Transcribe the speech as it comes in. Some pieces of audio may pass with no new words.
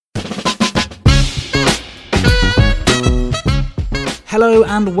Hello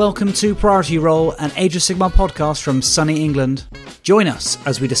and welcome to Priority Roll, an Age of Sigmar podcast from sunny England. Join us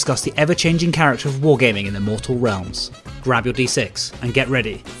as we discuss the ever-changing character of wargaming in the mortal realms. Grab your D6 and get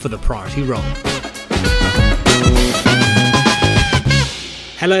ready for the Priority Roll.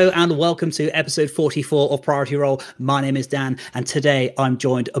 Hello and welcome to episode 44 of Priority Roll. My name is Dan and today I'm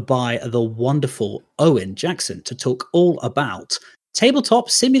joined by the wonderful Owen Jackson to talk all about Tabletop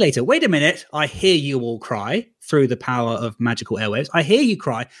Simulator. Wait a minute, I hear you all cry through the power of magical airwaves. I hear you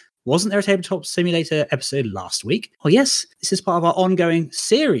cry. Wasn't there a Tabletop Simulator episode last week? Oh yes, this is part of our ongoing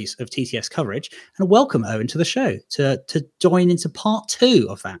series of TTS coverage. And welcome, Owen, to the show to join into part 2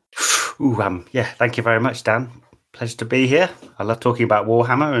 of that. Thank you very much, Dan. Pleasure to be here. I love talking about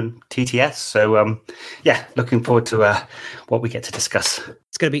Warhammer and TTS. So, looking forward to what we get to discuss.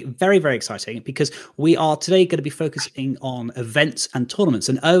 It's going to be very, very exciting because we are today going to be focusing on events and tournaments.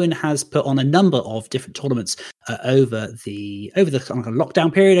 And Owen has put on a number of different tournaments over the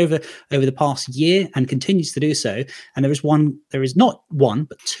lockdown period over the past year and continues to do so. And there is not one,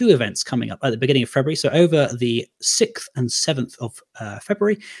 but 2 events coming up at the beginning of February. So over the 6th and 7th of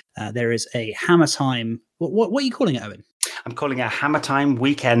February, there is a Hammer Time. What are you calling it, Owen? I'm calling it a Hammer Time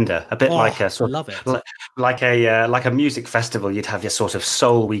Weekender, a bit like a sort of like a music festival. You'd have your sort of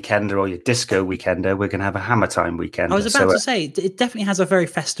soul weekender or your disco weekender. We're going to have a Hammer Time weekender. I was about to say it definitely has a very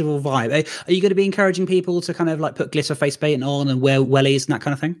festival vibe. Are you going to be encouraging people to kind of like put glitter face paint on and wear wellies and that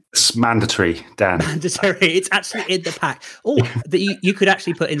kind of thing? It's mandatory, Dan. Mandatory. It's actually in the pack. Oh, that you could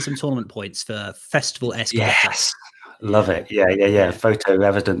actually put in some tournament points for festival-esque. Yes. Love it. Yeah. Photo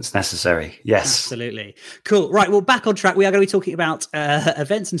evidence necessary. Yes. Absolutely. Cool. Right. Well, back on track. We are going to be talking about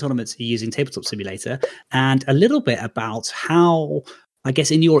events and tournaments using Tabletop Simulator and a little bit about how, I guess,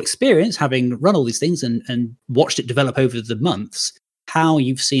 in your experience, having run all these things and watched it develop over the months, how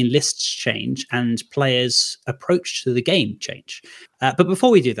you've seen lists change and players' approach to the game change. But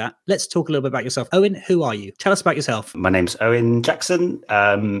before we do that, let's talk a little bit about yourself. Owen, who are you? Tell us about yourself. My name's Owen Jackson.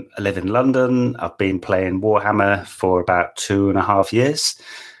 I live in London. I've been playing Warhammer for about 2.5 years.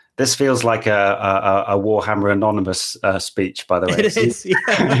 This feels like a Warhammer Anonymous speech, by the way. It is,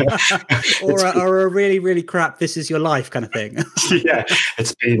 yeah. or a really, really crap "this is your life" kind of thing. Yeah,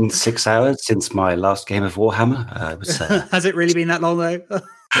 it's been 6 hours since my last game of Warhammer. Has it really been that long, though?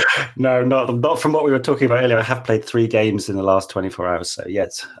 No, not from what we were talking about earlier. I have played 3 games in the last 24 hours, so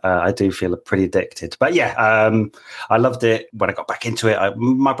yes, I do feel pretty addicted. But yeah, I loved it when I got back into it.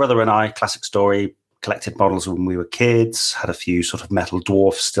 My brother and I, classic story, collected models when we were kids, had a few sort of metal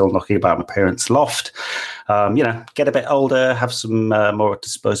dwarfs still knocking about my parents' loft. Get a bit older, have some more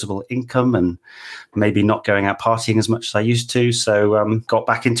disposable income and maybe not going out partying as much as I used to. So got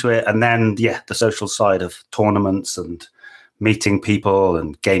back into it. And then, the social side of tournaments and meeting people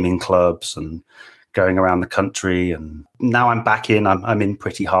and gaming clubs and going around the country, and now I'm back in. I'm in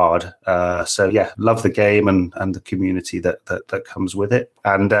pretty hard. Love the game and the community that comes with it,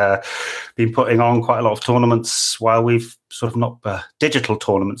 and been putting on quite a lot of tournaments while we've sort of not digital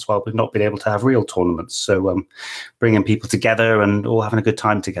tournaments while we've not been able to have real tournaments. So bringing people together and all having a good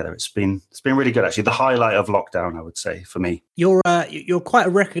time together. It's been really good, actually. The highlight of lockdown, I would say, for me. You're quite a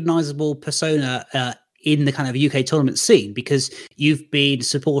recognisable persona in the kind of UK tournament scene, because you've been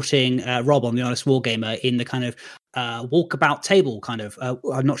supporting Rob on The Honest Wargamer in the kind of walkabout table kind of,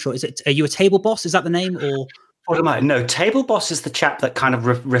 I'm not sure, are you a table boss? Is that the name? Or what am I? No, table boss is the chap that kind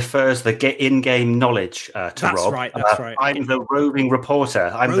of refers the in-game knowledge to that's Rob. That's right. I'm the roving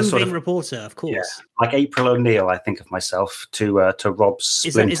reporter. I'm the sort of reporter, of course. Yeah, like April O'Neil, I think of myself to Rob's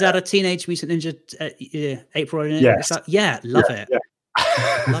Splinter. Is that a Teenage Mutant Ninja April O'Neil? Yes. Love it. Yeah.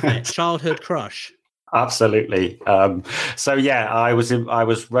 Love it. Childhood crush. Absolutely. I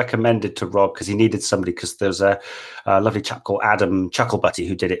was recommended to Rob because he needed somebody, because there's a lovely chap called Adam Chucklebutty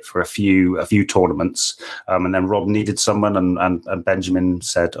who did it for a few tournaments, and then Rob needed someone, and Benjamin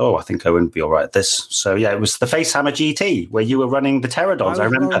said, "Oh, I think Owen would be all right at this." So yeah, it was the Facehammer GT where you were running the Pterodons. I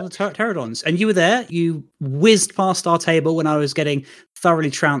remember the Pterodons, and you were there. You whizzed past our table when I was getting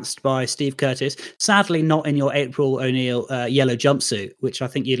thoroughly trounced by Steve Curtis. Sadly, not in your April O'Neil yellow jumpsuit, which I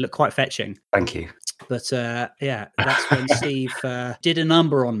think you'd look quite fetching. Thank you. But that's when Steve did a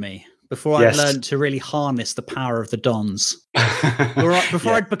number on me before I learned to really harness the power of the Dons.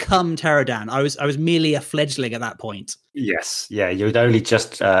 Before I'd become Pterodan, I was merely a fledgling at that point. Yes, yeah, you'd only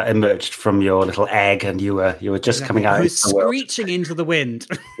just emerged from your little egg, and you were just coming out. I was screeching into the wind.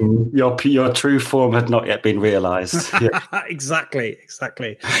 Your true form had not yet been realised. Yeah. Exactly. So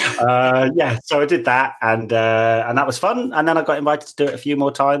I did that, and that was fun. And then I got invited to do it a few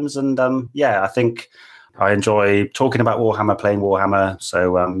more times, and I think I enjoy talking about Warhammer, playing Warhammer.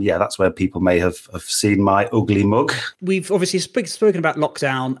 So, that's where people may have seen my ugly mug. We've obviously spoken about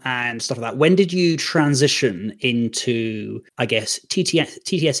lockdown and stuff like that. When did you transition into, I guess,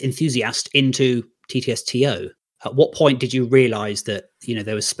 TTS enthusiast into TTS-TO? At what point did you realise that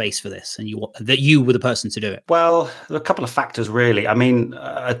there was space for this and that you were the person to do it? Well, there are a couple of factors, really. I mean,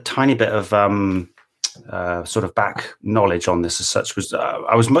 a tiny bit of sort of back knowledge on this as such was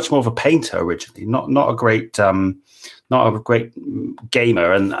I was much more of a painter originally, not a great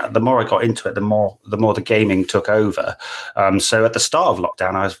gamer, and the more I got into it, the more the gaming took over. So at the start of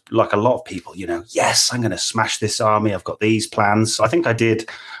lockdown, I was like a lot of people, yes, I'm going to smash this army. I've got these plans. So I think I did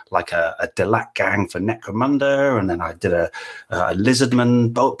like a Delac gang for Necromunda, and then I did a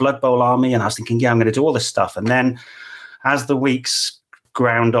Lizardman Blood Bowl army, and I was thinking, yeah, I'm going to do all this stuff. And then as the weeks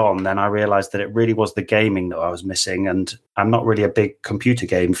ground on, then I realized that it really was the gaming that I was missing, and I'm not really a big computer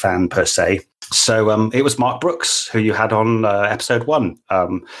game fan per se. So it was Mark Brooks who you had on episode 1.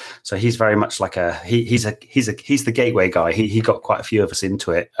 So he's very much like he's the gateway guy. He got quite a few of us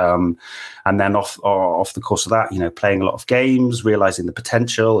into it, and then off the course of that, playing a lot of games, realizing the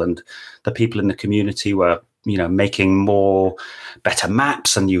potential, and the people in the community were making better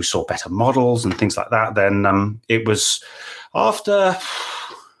maps, and you saw better models and things like that. Then it was after.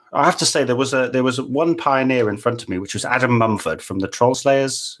 I have to say there was one pioneer in front of me, which was Adam Mumford from the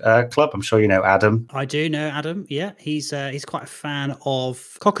Trollslayers Club. I'm sure you know Adam. I do know Adam. Yeah, he's quite a fan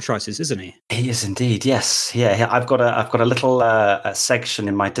of cockatrices, isn't he? He is indeed. Yes. Yeah. I've got a little section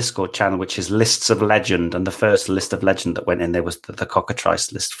in my Discord channel which is lists of legend, and the first list of legend that went in there was the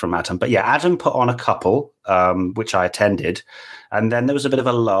cockatrice list from Adam. But yeah, Adam put on a couple which I attended. And then there was a bit of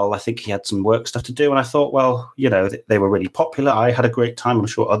a lull. I think he had some work stuff to do. And I thought, well, they were really popular. I had a great time. I'm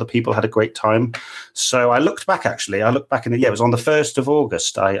sure other people had a great time. So I looked back, actually. It was on the 1st of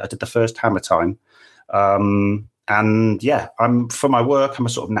August. I did the first Hammer Time. And yeah, for my work, I'm a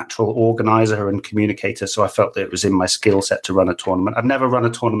sort of natural organizer and communicator. So I felt that it was in my skill set to run a tournament. I've never run a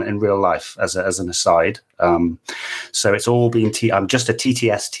tournament in real life as an aside. So it's all been, I'm just a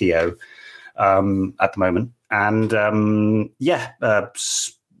TTS-TO at the moment. And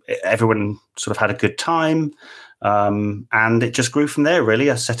everyone sort of had a good time. And it just grew from there, really.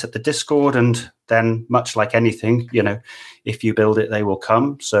 I set up the Discord, and then much like anything, if you build it, they will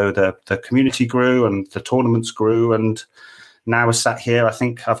come. So the community grew and the tournaments grew. And now we're sat here. I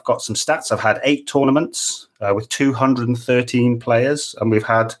think I've got some stats. I've had 8 tournaments with 213 players, and we've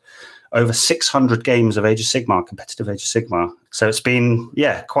had over 600 games of Age of Sigmar, competitive Age of Sigmar. So it's been,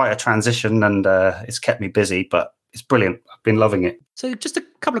 quite a transition, and it's kept me busy, but it's brilliant. I've been loving it. So just a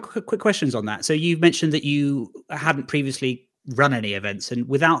couple of quick questions on that. So you've mentioned that you hadn't previously run any events, and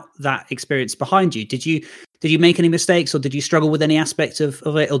without that experience behind you, did you make any mistakes, or did you struggle with any aspect of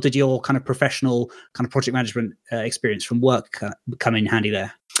it, or did your kind of professional kind of project management experience from work come in handy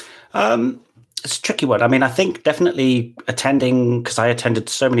there? It's a tricky one. I mean, I think definitely attending, because I attended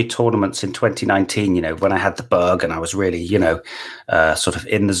so many tournaments in 2019, when I had the bug and I was really, sort of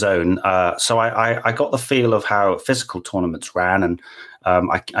in the zone. So I got the feel of how physical tournaments ran, and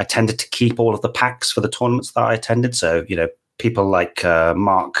I tended to keep all of the packs for the tournaments that I attended. So, people like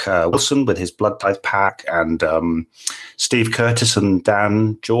Mark Wilson with his Blood Tithe pack, and Steve Curtis and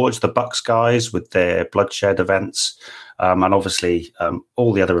Dan George, the Bucks guys, with their Bloodshed events. And obviously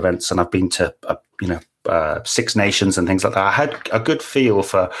all the other events, and I've been to, Six Nations and things like that. I had a good feel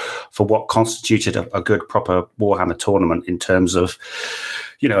for what constituted a good, proper Warhammer tournament in terms of,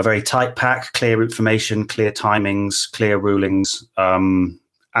 a very tight pack, clear information, clear timings, clear rulings. And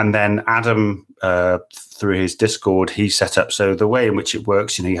then Adam, through his Discord, he set up, so the way in which it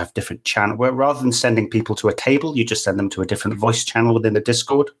works, you have different channels, where rather than sending people to a table, you just send them to a different voice channel within the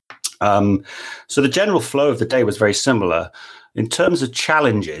Discord. So the general flow of the day was very similar. In terms of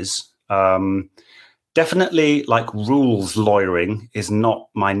challenges, definitely like rules lawyering is not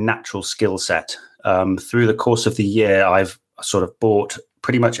my natural skill set. Through the course of the year, I've sort of bought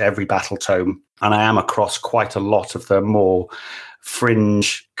pretty much every battle tome, and I am across quite a lot of the more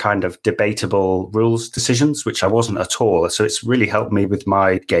fringe kind of debatable rules decisions, which I wasn't at all. So it's really helped me with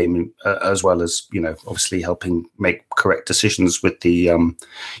my game, as well as, obviously helping make correct decisions with the,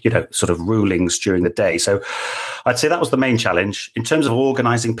 sort of rulings during the day. So I'd say that was the main challenge. In terms of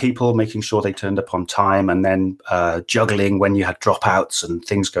organizing people, making sure they turned up on time, and then juggling when you had dropouts and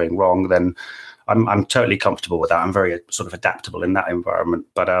things going wrong, then I'm totally comfortable with that. I'm very sort of adaptable in that environment.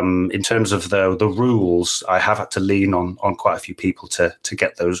 But in terms of the rules, I have had to lean on quite a few people to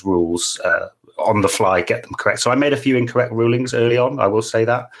get those rules on the fly, get them correct. So I made a few incorrect rulings early on, I will say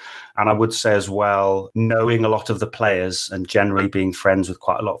that. And I would say as well, knowing a lot of the players and generally being friends with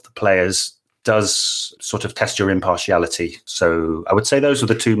quite a lot of the players, does sort of test your impartiality. So I would say those are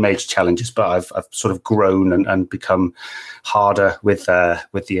the two major challenges, but I've sort of grown and become harder with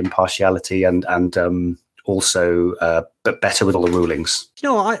the impartiality and also but better with all the rulings.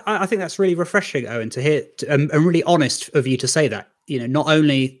 I think that's really refreshing, Owen, to hear, and really honest of you to say that. Not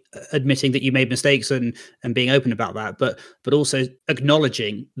only admitting that you made mistakes and being open about that, but also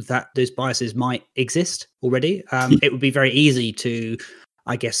acknowledging that those biases might exist already. It would be very easy to,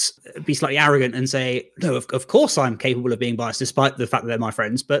 I guess, be slightly arrogant and say, no, of course I'm capable of being biased, despite the fact that they're my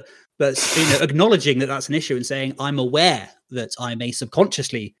friends. But acknowledging that that's an issue and saying, I'm aware that I may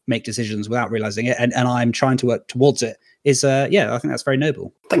subconsciously make decisions without realizing it, and I'm trying to work towards it, is, I think that's very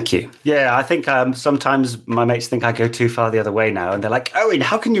noble. Thank you. Yeah, I think sometimes my mates think I go too far the other way now, and they're like, Owen,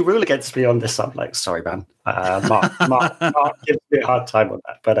 how can you rule against me on this? I'm like, sorry, man. Mark gives me a hard time on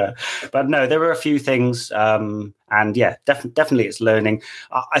that. But no, there are a few things, and yeah, definitely it's learning.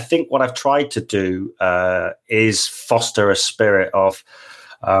 I think what I've tried to do is foster a spirit of,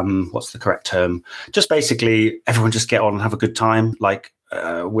 what's the correct term? Just basically everyone just get on and have a good time. Like,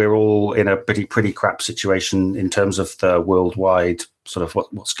 we're all in a pretty crap situation in terms of the worldwide sort of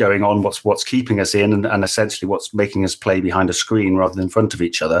what's going on, what's keeping us in, and essentially what's making us play behind a screen rather than in front of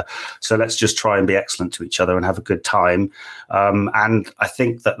each other. So let's just try and be excellent to each other and have a good time. And I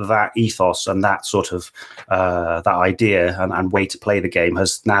think that ethos and that sort of that idea and way to play the game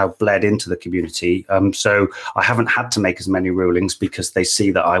has now bled into the community. So I haven't had to make as many rulings because they see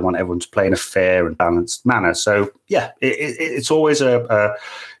that I want everyone to play in a fair and balanced manner. So yeah, it's always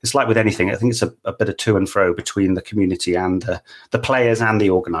it's like with anything. I think it's a bit of to and fro between the community and the players and the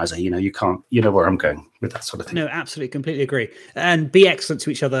organizer. You know where I'm going with that sort of thing. No, absolutely, completely agree. And be excellent to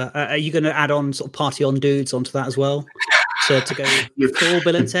each other. Are you going to add on sort of party on dudes onto that as well? To go full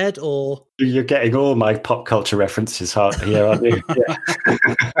Bill and Ted, or you're getting all my pop culture references here, aren't you? Yeah.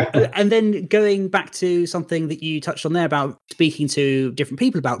 And then going back to something that you touched on there about speaking to different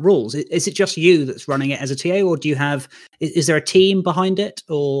people about rules. Is it just you that's running it as a TA, or do you have? Is there a team behind it,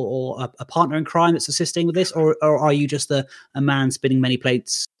 or a partner in crime that's assisting with this, or are you just a man spinning many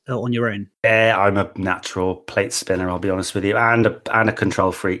plates on your own? Yeah, I'm a natural plate spinner, I'll be honest with you, and a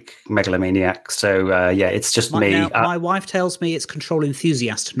control freak, megalomaniac. So yeah, it's just me. Now, my wife tells me it's control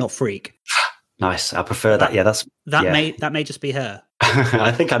enthusiast, not freak. Nice, I prefer that. Yeah, that may just be her.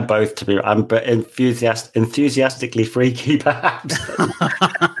 I think I'm both. I'm enthusiastically freaky, perhaps.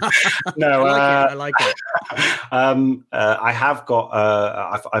 No, I like it. I have got.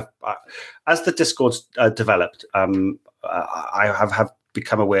 I've as the Discord's developed, I have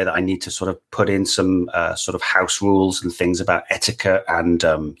become aware that I need to sort of put in some sort of house rules and things about etiquette and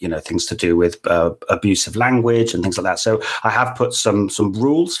things to do with abusive language and things like that. So I have put some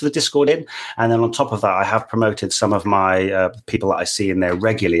rules for the Discord in, and then on top of that, I have promoted some of my people that I see in there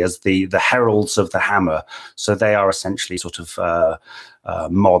regularly as the heralds of the hammer. So they are essentially sort of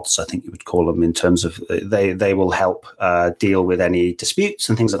mods, I think you would call them, in terms of they will help deal with any disputes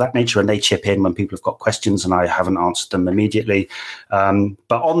and things of that nature, and they chip in when people have got questions and I haven't answered them immediately.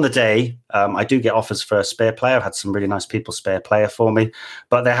 But on the day, I do get offers for a spare player. I've had some really nice people spare player for me,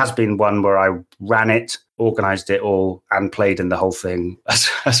 but there has been one where I ran it, organized it all, and played in the whole thing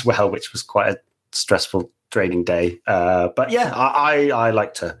as well, which was quite a stressful, draining day. But yeah, I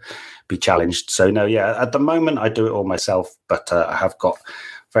like to be challenged. So no, yeah, at the moment I do it all myself, but I have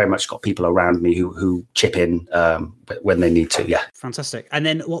very much got people around me who chip in when they need to. Yeah, fantastic. And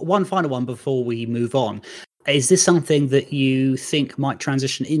then one final one before we move on. Is this something that you think might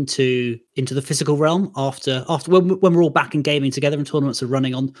transition into the physical realm after when we're all back in gaming together and tournaments are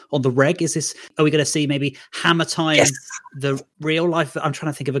running on the reg? Are we going to see maybe Hammer Time, yes, the real life? I'm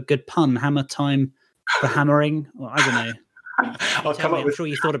trying to think of a good pun. Hammer Time, the hammering. Well, I don't know. I'm sure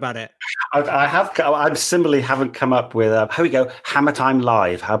you thought about it. I similarly haven't come up with. Here we go. Hammer Time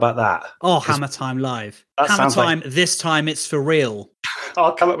Live. How about that? Oh, Hammer Time Live. Hammer Time. Like, this time it's for real.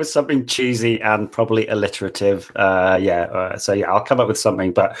 I'll come up with something cheesy and probably alliterative. So yeah, I'll come up with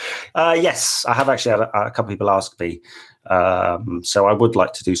something. But yes, I have actually had a couple of people ask me. So I would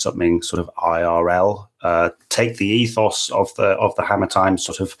like to do something sort of IRL. Take the ethos of the Hammer Time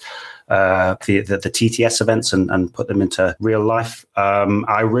sort of the TTS events and put them into real life.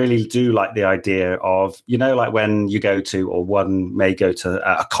 I really do like the idea of, like when you go to, or one may go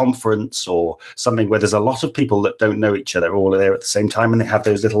to a conference or something where there's a lot of people that don't know each other all there at the same time, and they have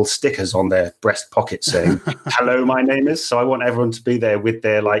those little stickers on their breast pocket saying, hello, my name is. So I want everyone to be there with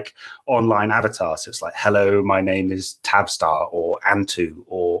their like online avatar. So it's like, hello, my name is Tabstar or Antu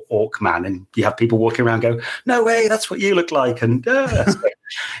or Orkman. And you have people walking around go, no way, that's what you look like. And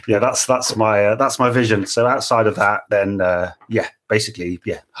Yeah, that's my vision. So outside of that, then basically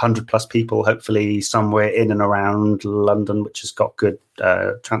 100 plus people, hopefully somewhere in and around London, which has got good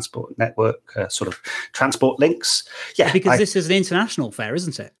transport network, sort of transport links. Yeah, because this is an international fair,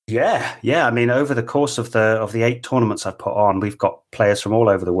 isn't it? Yeah. I mean, over the course of the 8 tournaments I've put on, we've got players from all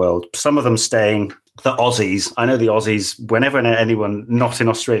over the world. Some of them staying. The Aussies, I know the Aussies, whenever anyone not in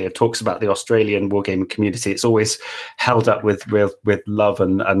Australia talks about the Australian wargaming community, it's always held up with love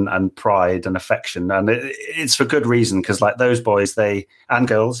and pride and affection. And it's for good reason, because like those boys, and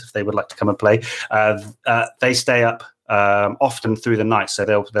girls, if they would like to come and play, they stay up often through the night. So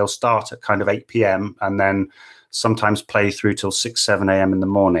they'll start at kind of 8 p.m. and then sometimes play through till 6, 7 a.m. in the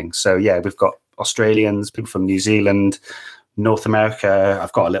morning. So yeah, we've got Australians, people from New Zealand, North America.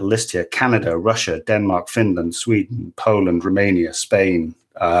 I've got a little list here: Canada, Russia, Denmark, Finland, Sweden, Poland, Romania, Spain.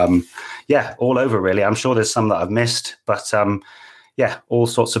 All over really. I'm sure there's some that I've missed, but all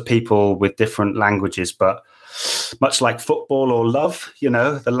sorts of people with different languages. But much like football or love,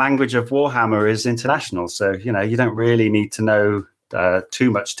 the language of Warhammer is international. So, you don't really need to know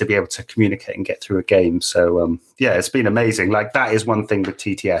too much to be able to communicate and get through a game. So, it's been amazing. Like that is one thing with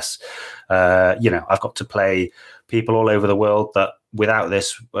TTS. I've got to play people all over the world that without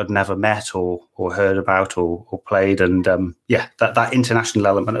this had never met or heard about or played. And that international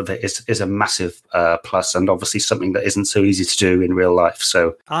element of it is a massive plus, and obviously something that isn't so easy to do in real life.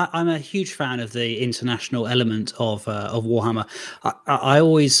 So I'm a huge fan of the international element of Warhammer. I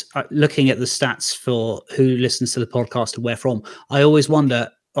always, looking at the stats for who listens to the podcast and where from, I always wonder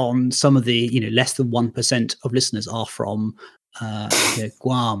on some of the, less than 1% of listeners are from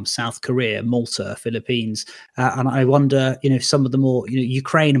Guam, South Korea, Malta, Philippines, and I wonder, some of the more,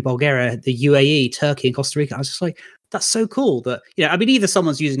 Ukraine and Bulgaria, the UAE, Turkey, and Costa Rica. I was just like, that's so cool that either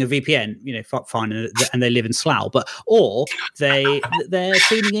someone's using a VPN, fine, and they live in Slough, or they're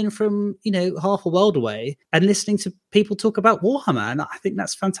tuning in from half a world away and listening to people talk about Warhammer, and I think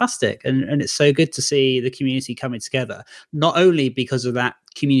that's fantastic, and it's so good to see the community coming together, not only because of that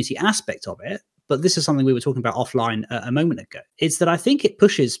community aspect of it. But this is something we were talking about offline a moment ago. It's that I think it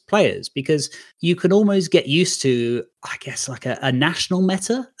pushes players because you can almost get used to, I guess, like a national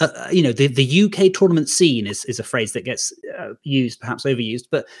meta. The UK tournament scene is a phrase that gets used, perhaps overused,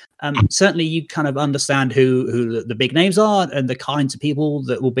 but certainly you kind of understand who the big names are and the kinds of people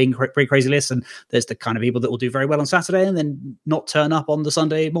that will bring crazy lists. And there's the kind of people that will do very well on Saturday and then not turn up on the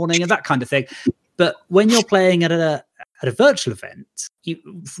Sunday morning and that kind of thing. But when you're playing at a virtual event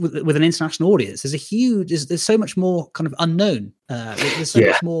with an international audience, there's so much more kind of unknown. There's so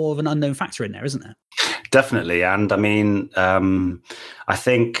much more of an unknown factor in there, isn't there? Definitely. And I mean, I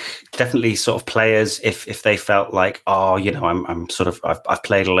think definitely sort of players, if they felt like, I'm sort of, I've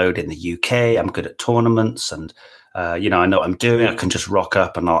played a load in the UK, I'm good at tournaments, and I know what I'm doing, I can just rock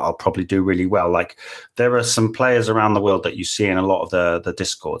up and I'll probably do really well. Like there are some players around the world that you see in a lot of the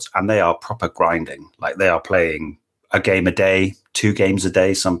Discords, and they are proper grinding. Like they are playing a game a day, 2 games a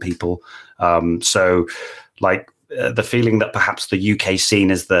day, some people. So like the feeling that perhaps the UK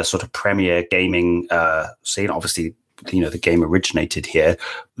scene is the sort of premier gaming scene, obviously, the game originated here.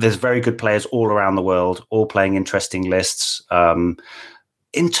 There's very good players all around the world, all playing interesting lists.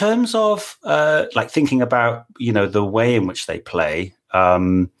 In terms of like thinking about, the way in which they play,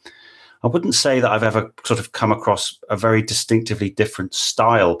 I wouldn't say that I've ever sort of come across a very distinctively different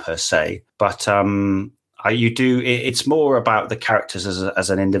style per se, but it's more about the characters as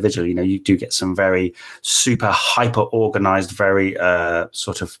an individual. You do get some very super hyper organized, very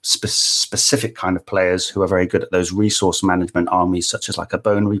sort of specific kind of players who are very good at those resource management armies, such as like a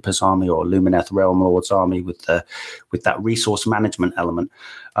Bone Reaper's army or Lumineth Realm Lord's army with that resource management element.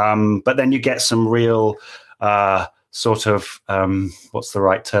 But then you get some real sort of what's the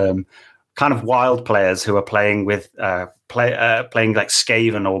right term? Kind of wild players who are playing with playing like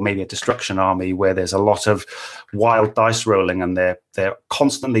Skaven or maybe a Destruction army, where there's a lot of wild dice rolling, and they're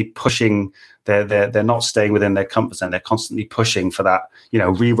constantly pushing. They're not staying within their comfort zone. They're constantly pushing for that,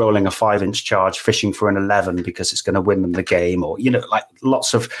 re-rolling a 5-inch charge, fishing for an 11 because it's going to win them the game, or like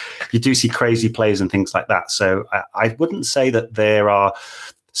lots of, you do see crazy plays and things like that. So I wouldn't say that there are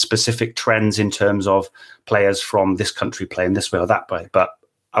specific trends in terms of players from this country playing this way or that way, but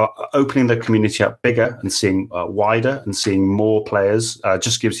opening the community up bigger and seeing wider and seeing more players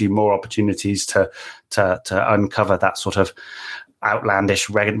just gives you more opportunities to uncover that sort of outlandish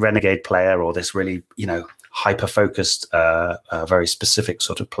renegade player, or this really hyper focused very specific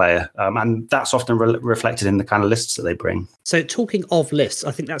sort of player, and that's often reflected in the kind of lists that they bring. So talking of lists,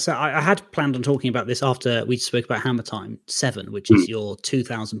 I think that's I had planned on talking about this after we spoke about Hammer Time 7, which is your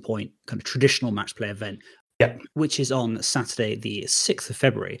 2,000 point kind of traditional match play event. which is on Saturday, the 6th of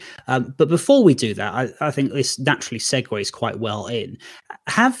February. But before we do that, I think this naturally segues quite well in.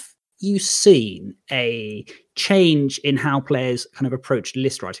 Have you seen a change in how players kind of approach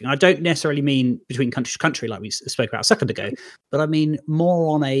list writing? I don't necessarily mean between country to country, like we spoke about a second ago, but I mean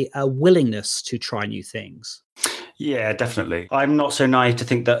more on a willingness to try new things. Yeah, definitely. I'm not so naive to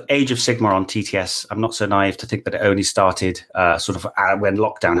think that Age of Sigmar on TTS, I'm not so naive to think that it only started sort of when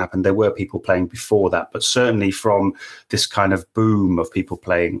lockdown happened. There were people playing before that, but certainly from this kind of boom of people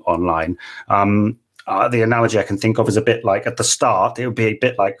playing online. The analogy I can think of is a bit like at the start, it would be a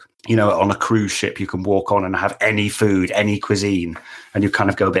bit like, on a cruise ship, you can walk on and have any food, any cuisine, and you kind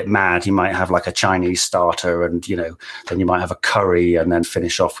of go a bit mad. You might have like a Chinese starter and, then you might have a curry and then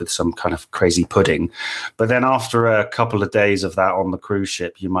finish off with some kind of crazy pudding. But then after a couple of days of that on the cruise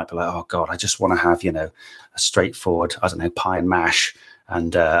ship, you might be like, oh God, I just want to have, a straightforward, pie and mash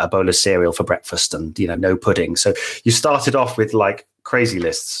and a bowl of cereal for breakfast and, no pudding. So you started off with like crazy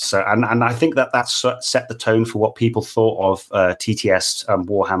lists. So, and I think that's set the tone for what people thought of TTS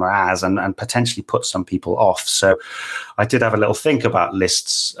Warhammer as, and potentially put some people off. So I did have a little think about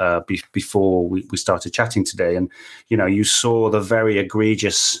lists before we started chatting today. And, you saw the very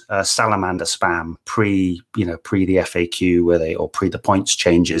egregious Salamander spam pre the FAQ or pre the points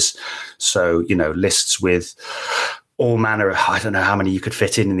changes. So, lists with all manner, I don't know how many you could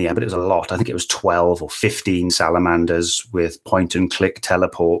fit in the end, but it was a lot. I think it was 12 or 15 salamanders with point and click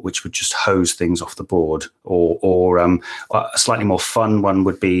teleport, which would just hose things off the board. Or a slightly more fun one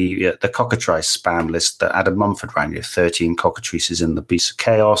would be the Cockatrice spam list that Adam Mumford ran, 13 Cockatrices in the Beast of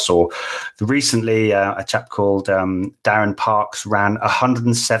Chaos. Or recently, a chap called Darren Parks ran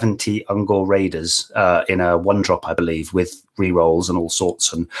 170 Ungor Raiders in a one drop, I believe, with rerolls and all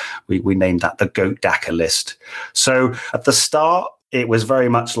sorts, and we named that the Goat Dacker list. So at the start, it was very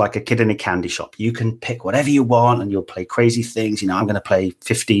much like a kid in a candy shop. You can pick whatever you want and you'll play crazy things. I'm going to play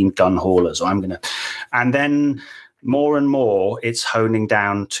 15 gun haulers, and then more and more it's honing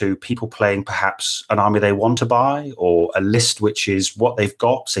down to people playing perhaps an army they want to buy, or a list which is what they've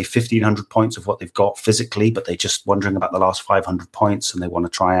got, say 1,500 points of what they've got physically, but they're just wondering about the last 500 points and they want to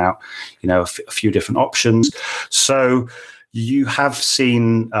try out, a few different options. So you have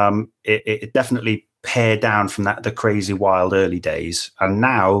seen it definitely pare down from the crazy wild early days, and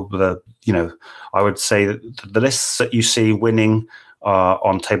now I would say that the lists that you see winning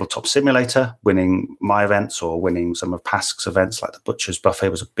on Tabletop Simulator, winning my events or winning some of Pask's events, like the Butcher's Buffet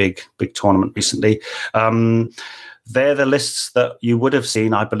was a big tournament recently. They're the lists that you would have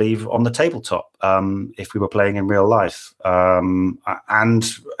seen, I believe, on the tabletop if we were playing in real life. And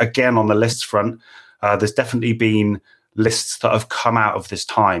again, on the lists front, there's definitely been lists that have come out of this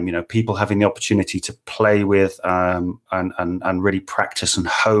time, people having the opportunity to play with and really practice and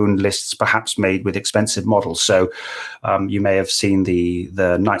hone lists perhaps made with expensive models. So you may have seen the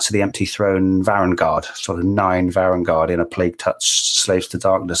Knights of the Empty Throne Varangard, sort of 9 Varangard in a Plague Touch Slaves to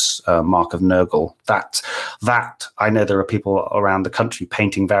Darkness Mark of Nurgle. That I know there are people around the country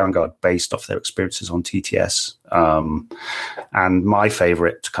painting Varangard based off their experiences on TTS. And my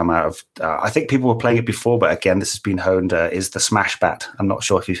favorite to come out of, I think people were playing it before, but again, this has been honed, is the Smash Bat. I'm not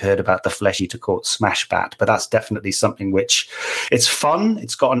sure if you've heard about the Flesh Eater Court Smash Bat, but that's definitely something which it's fun.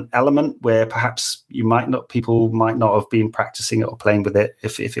 It's got an element where perhaps people might not have been practicing it or playing with it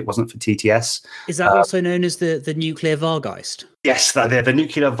if it wasn't for TTS. Is that also known as the Nuclear Vargeist? Yes, the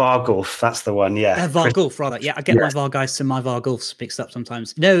Nuclear Vargulf. That's the one. Yeah, Vargulf, rather. Yeah, I get my Vargeists and my Vargulfs mixed up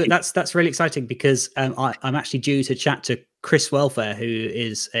sometimes. No, that's really exciting because I'm actually due to chat to Chris Welfare, who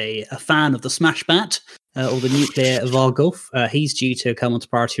is a fan of the Smash Bat or the Nuclear Vargulf. He's due to come onto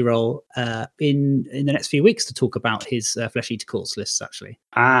Priority Roll in the next few weeks to talk about his Flesh Eater Courts lists, actually.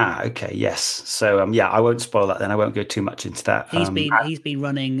 Okay, yes. So I won't spoil that then. I won't go too much into that. He's been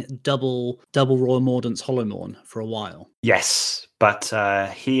running double Royal Mordant's Hollowmorn for a while. Yes, but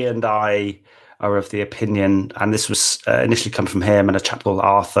he and I are of the opinion, and this was initially come from him and a chap called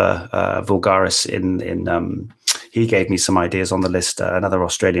Arthur Vulgaris in he gave me some ideas on the list, another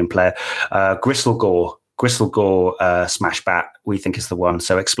Australian player, Gristlegore Smash Bat, we think is the one.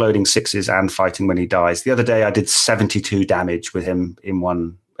 So exploding sixes and fighting when he dies. The other day I did 72 damage with him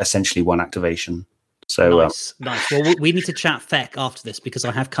in essentially one activation. So nice. Well, we need to chat Feck after this because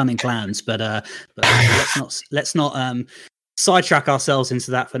I have cunning plans, but let's not sidetrack ourselves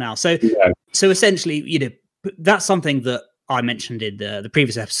into that for now. So essentially, that's something that I mentioned in the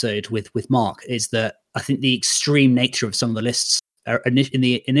previous episode with Mark, is that I think the extreme nature of some of the lists in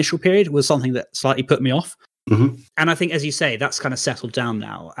the initial period was something that slightly put me off. And I think, as you say, that's kind of settled down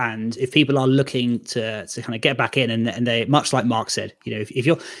now. And if people are looking to kind of get back in, and they, much like Mark said, if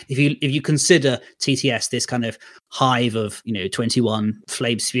you consider TTS this kind of hive of 21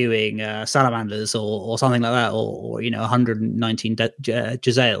 flame spewing salamanders or something like that, or 119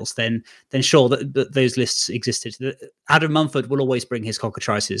 Jezzails, then sure that those lists existed. Adam Mumford will always bring his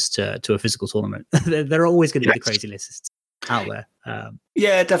cockatrices to a physical tournament. There are always going to be the crazy lists out there.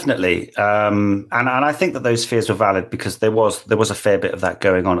 Yeah, definitely. And I think that those fears were valid because there was a fair bit of that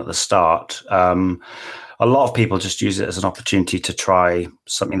going on at the start. A lot of people just use it as an opportunity to try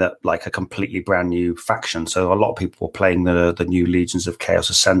something that like a completely brand new faction. So a lot of people were playing the new Legions of Chaos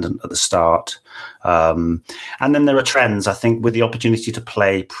Ascendant at the start. And then there are trends, I think, with the opportunity to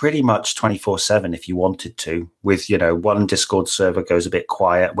play pretty much 24/7 if you wanted to, with, one Discord server goes a bit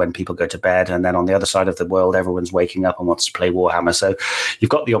quiet when people go to bed. And then on the other side of the world, everyone's waking up and wants to play Warhammer. So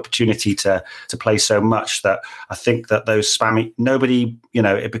you've got the opportunity to play so much that I think that those spammy, nobody,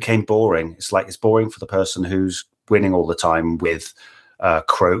 it became boring. It's boring for the person who's winning all the time with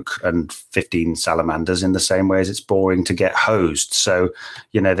Croak and 15 salamanders, in the same way as it's boring to get hosed. So,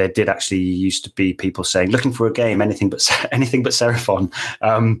 there did actually used to be people saying, looking for a game, anything but Seraphon.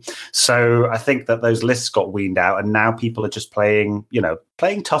 So I think that those lists got weaned out, and now people are just playing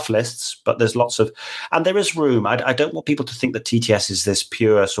tough lists, but there's lots of, and there is room. I don't want people to think that TTS is this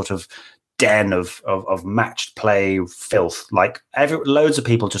pure sort of den of matched play filth. Like loads of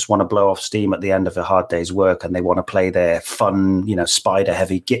people just want to blow off steam at the end of a hard day's work, and they want to play their fun, spider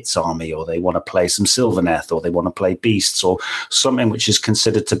heavy Gitz army, or they want to play some Sylvaneth, or they want to play beasts, or something which is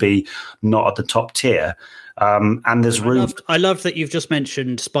considered to be not at the top tier. And there's room. I love that you've just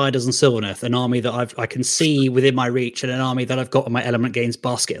mentioned Spiders and Sylvaneth, an army that I can see within my reach, and an army that I've got in my Element Games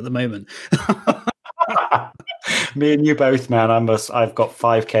basket at the moment. Me and you both, man. I've got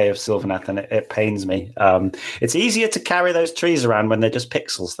 5k of Sylvaneth, and it pains me. It's easier to carry those trees around when they're just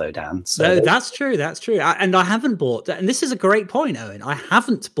pixels, though, Dan. So no, that's true. And I haven't bought, and this is a great point, Owen. I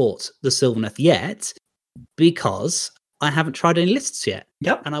haven't bought the Sylvaneth yet because I haven't tried any lists yet.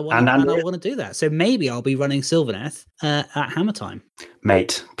 Yep. And I want to do that. So maybe I'll be running Sylvaneth at Hammer Time.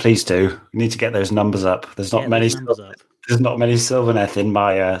 Mate, please do. You need to get those numbers up. There's not many. There's not many Sylvaneth in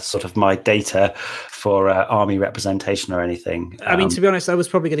my my data for army representation or anything. I mean, to be honest, I was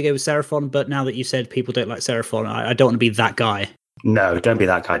probably going to go with Seraphon, but now that you said people don't like Seraphon, I don't want to be that guy. No, don't be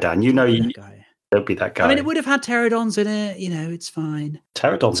that guy, Dan. You don't be that guy. I mean, it would have had Pterodons in it. It's fine.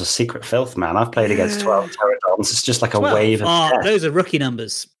 Pterodons are secret filth, man. I've played against 12 Pterodons. It's just like 12? A wave of death. Those are rookie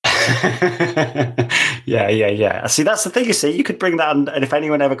numbers. Yeah. See, that's the thing. You see, you could bring that, and if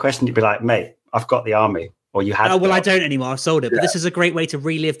anyone ever questioned, you'd be like, mate, I've got the army. Or you had. Oh, well, I don't anymore. I've sold it. But this is a great way to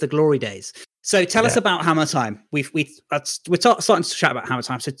relive the glory days. So tell us about Hammer Time. We're starting to chat about Hammer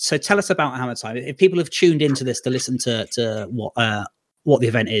Time. So tell us about Hammer Time. If people have tuned into this to listen to what the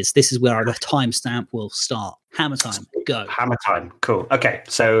event is, this is where the timestamp will start. Hammer Time, go. Hammer Time, cool. Okay,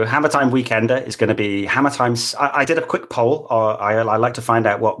 so Hammer Time Weekender is going to be Hammer Time. I did a quick poll. I like to find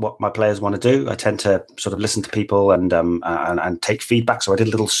out what my players want to do. I tend to sort of listen to people and take feedback. So I did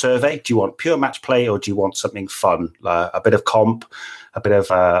a little survey. Do you want pure match play, or do you want something fun, a bit of comp, a bit of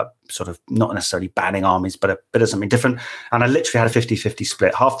sort of not necessarily banning armies, but a bit of something different? And I literally had a 50-50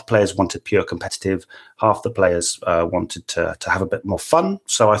 split. Half the players wanted pure competitive, half the players wanted to have a bit more fun.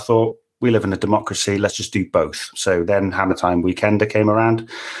 So I thought, we live in a democracy, let's just do both. So then Hammer Time Weekender came around.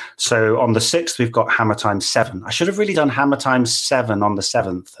 So on the 6th, we've got Hammer Time 7. I should have really done Hammer Time 7 on the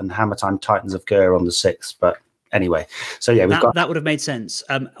 7th and Hammer Time Titans of Gur on the 6th, but anyway. So yeah, that would have made sense.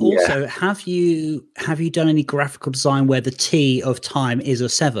 Also, have you done any graphical design where the T of time is a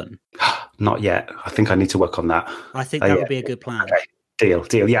 7? Not yet. I think I need to work on that. I think that would be a good plan. Okay.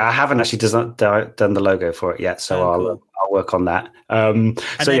 Deal. Yeah, I haven't actually done the logo for it yet, so I'll work on that. And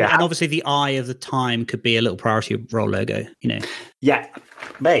obviously the eye of the time could be a little priority role logo. Yeah,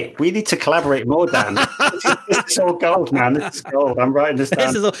 mate, we need to collaborate more, Dan. This is all gold, man. This is gold. I'm writing this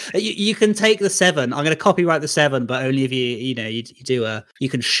down. You can take the 7. I'm going to copyright the 7, but only if you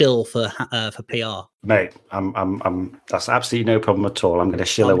can shill for PR. Mate, I'm that's absolutely no problem at all. I'm going to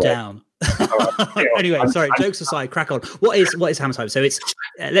shill away. Down. Anyway, sorry. Jokes aside, crack on. What is Hammer Time? So it's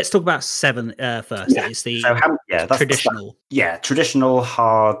let's talk about 7 first. Yeah. It's the that's traditional. Traditional,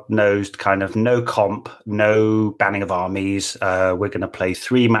 hard-nosed kind of no comp, no banning of armies. We're going to play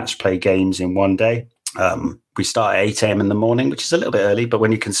 3 match play games in one day. We start at 8 a.m. in the morning, which is a little bit early, but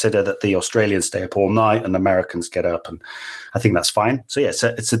when you consider that the Australians stay up all night and Americans get up, and I think that's fine. So yeah,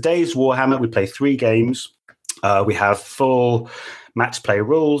 it's a day's Warhammer. We play 3 games. We have full match play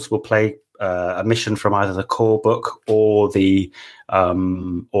rules. We'll play a mission from either the core book or the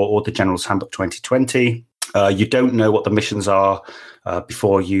General's Handbook 2020. You don't know what the missions are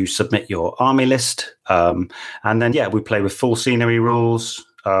before you submit your army list. And then, we play with full scenery rules.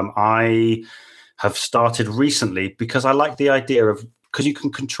 I have started recently because I like the idea of, because you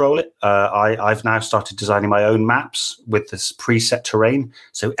can control it. I've now started designing my own maps with this preset terrain.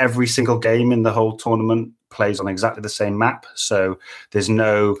 So every single game in the whole tournament plays on exactly the same map. So there's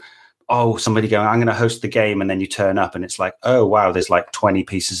no, somebody going, I'm going to host the game, and then you turn up and it's like, oh, wow, there's like 20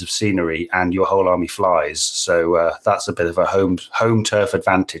 pieces of scenery and your whole army flies. So that's a bit of a home turf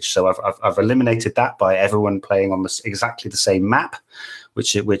advantage. So I've eliminated that by everyone playing on exactly the same map,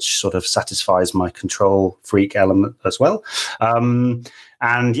 which sort of satisfies my control freak element as well. And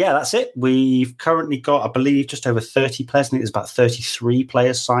that's it. We've currently got, I believe, just over 30 players. I think there's about 33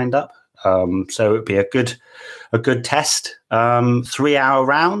 players signed up. So it'd be a good test. 3-hour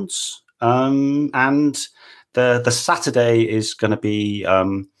rounds. And the Saturday is going to be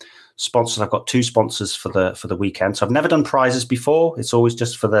sponsors. I've got 2 sponsors for the weekend. So I've never done prizes before. It's always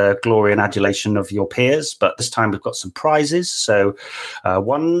just for the glory and adulation of your peers. But this time we've got some prizes. So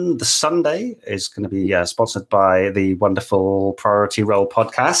the Sunday is going to be sponsored by the wonderful Priority Roll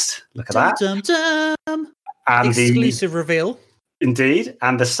podcast. Look at that. Dum, dum, dum. And exclusive reveal. Indeed.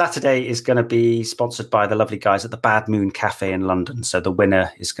 And the Saturday is going to be sponsored by the lovely guys at the Bad Moon Cafe in London. So the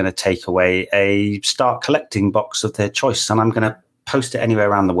winner is going to take away a Start Collecting box of their choice. And I'm going to post it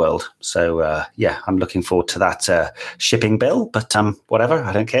anywhere around the world. So, I'm looking forward to that shipping bill. But whatever,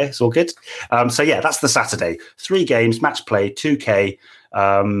 I don't care. It's all good. That's the Saturday. 3 games, match play, 2K.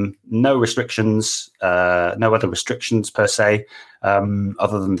 No restrictions, no other restrictions per se,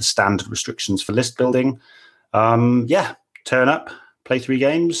 other than the standard restrictions for list building. Turn up, play 3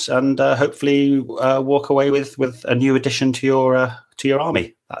 games, and hopefully walk away with a new addition to your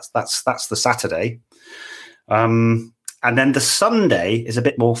army. That's the Saturday, and then the Sunday is a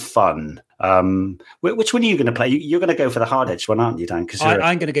bit more fun. Which one are you going to play? You're going to go for the hard edge one, aren't you, Dan? Because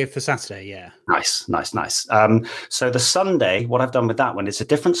I'm going to go for Saturday. Yeah. Nice. So the Sunday, what I've done with that one, it's a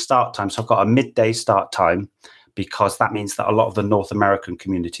different start time. So I've got a midday start time because that means that a lot of the North American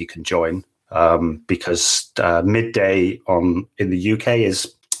community can join. Because midday in the UK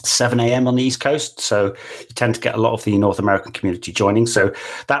is 7 a.m. on the East Coast. So you tend to get a lot of the North American community joining. So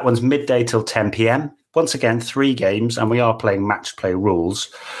that one's midday till 10 p.m. Once again, 3 games, and we are playing match play rules.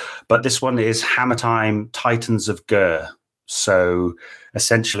 But this one is Hammer Time Titans of Ger. So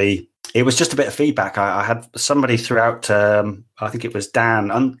essentially, it was just a bit of feedback. I had somebody throughout, I think it was Dan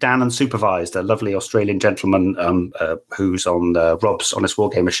Unsupervised, a lovely Australian gentleman who's on Rob's Honest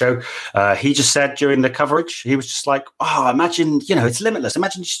Wargamer show. He just said during the coverage, he was just like, imagine, it's limitless.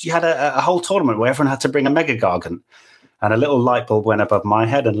 Imagine you had a whole tournament where everyone had to bring a Mega Gargant. And a little light bulb went above my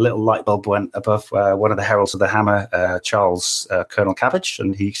head, and a little light bulb went above one of the Heralds of the Hammer, Charles Colonel Cabbage.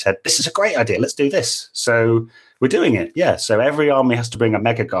 And he said, this is a great idea. Let's do this. So we're doing it. Yeah. So every army has to bring a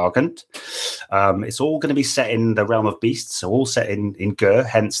Mega Gargant. It's all going to be set in the realm of beasts. So all set in Ger,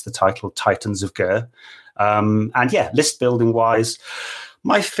 hence the title Titans of Ger. List building wise,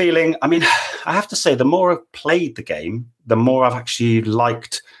 my feeling, I have to say, the more I've played the game, the more I've actually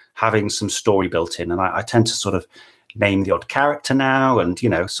liked having some story built in. And I tend to sort of name the odd character now, and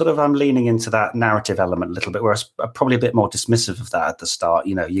I'm leaning into that narrative element a little bit, whereas I'm probably a bit more dismissive of that at the start.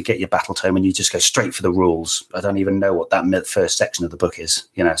 You get your battle tome and you just go straight for the rules. I don't even know what that first section of the book is,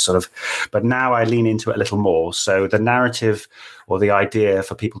 but now I lean into it a little more. So the narrative or the idea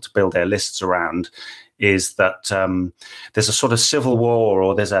for people to build their lists around is that there's a sort of civil war,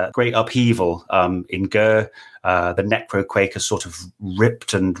 or there's a great upheaval in Ger. The Necroquake has sort of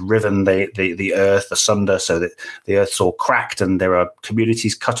ripped and riven the earth asunder, so that the earth's all cracked, and there are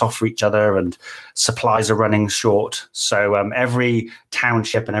communities cut off for each other, and supplies are running short. So every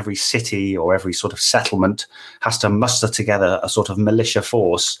township and every city or every sort of settlement has to muster together a sort of militia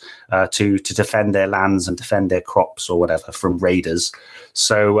force to defend their lands and defend their crops or whatever from raiders.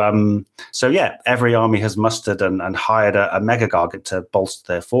 So every army has mustered and hired a Mega Gargant to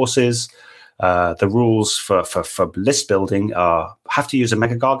bolster their forces. The rules for list building are have to use a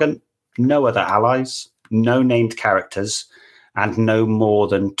Mega Gargant, no other allies, no named characters, and no more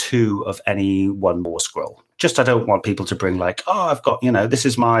than 2 of any one war scroll. Just I don't want people to bring like, I've got, this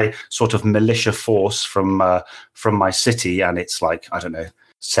is my sort of militia force from my city, and it's like, I don't know,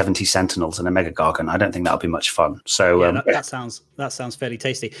 70 sentinels and a Mega Gargant. I don't think that'll be much fun. So that sounds fairly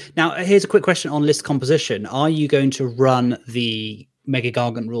tasty. Now, here's a quick question on list composition. Are you going to run the Mega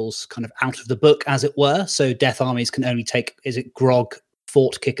Gargant rules kind of out of the book, as it were? So Death Armies can only take, is it Grog,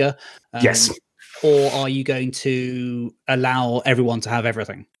 Fort Kicker? Yes. Or are you going to allow everyone to have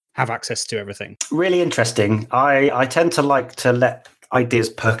access to everything? Really interesting. I tend to like to let ideas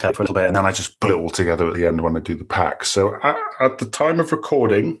percolate for a little bit, And then I just put it all together at the end when I do the pack. So at the time of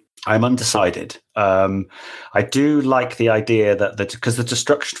recording, I'm undecided. I do like the idea that because the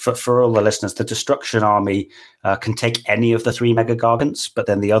destruction for all the listeners, the destruction army can take any of the 3 Mega Gargants, but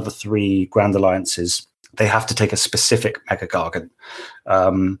then the other 3 Grand Alliances, they have to take a specific Mega Gargant.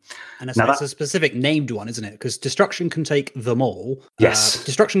 And it's a specific named one, isn't it? Because destruction can take them all. Yes.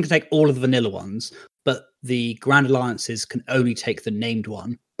 Destruction can take all of the vanilla ones, but the Grand Alliances can only take the named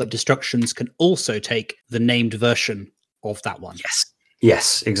one. But destructions can also take the named version of that one.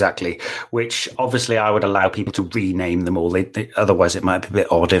 Yes, exactly. Which obviously I would allow people to rename them all. Otherwise, it might be a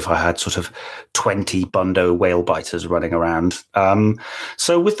bit odd if I had sort of 20 Bundo whale biters running around.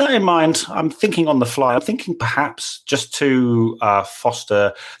 So with that in mind, I'm thinking on the fly. I'm thinking perhaps just to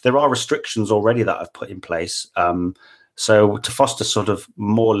foster. There are restrictions already that I've put in place. So to foster sort of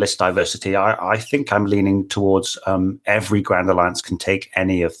more list diversity, I think I'm leaning towards every Grand Alliance can take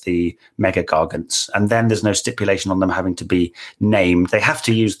any of the Mega Gargants, and then there's no stipulation on them having to be named. They have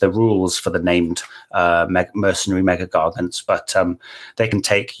to use the rules for the named mercenary Mega Gargants, but they can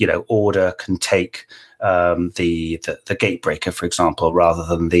take, Order can take the Gatebreaker, for example, rather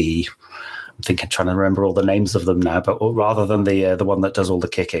than the. I'm trying to remember all the names of them now, but rather than the one that does all the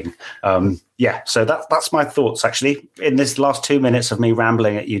kicking. So that's my thoughts, actually. In this last 2 minutes of me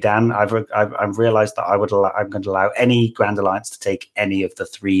rambling at you, Dan, I've realised that I'm going to allow any Grand Alliance to take any of the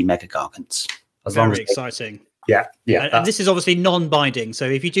 3 Mega Gargants. Very exciting. Yeah. And this is obviously non-binding, so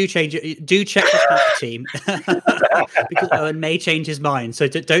if you do change it, do check the pack team, because Owen may change his mind. So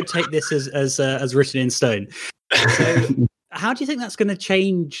don't take this as written in stone. So, how do you think that's going to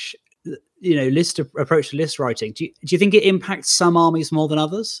change? Approach to list writing. Do you think it impacts some armies more than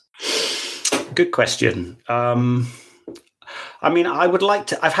others? Good question. I would like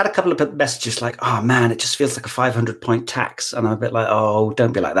to. I've had a couple of messages like, "Oh man, it just feels like a 500-point tax," and I'm a bit like, "Oh,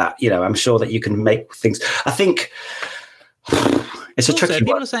 don't be like that." I'm sure that you can make things. I think it's a tricky one.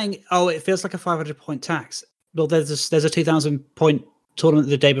 People are saying, "Oh, it feels like a 500-point tax." Well, there's a 2,000-point tournament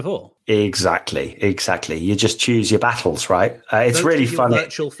the day before. Exactly. You just choose your battles, right? It's really funny.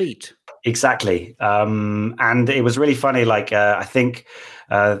 Virtual feat. Exactly. And it was really funny. Like, I think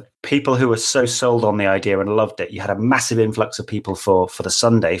people who were so sold on the idea and loved it, you had a massive influx of people for the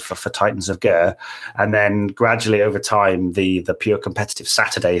Sunday for Titans of Ger. And then gradually over time, the pure competitive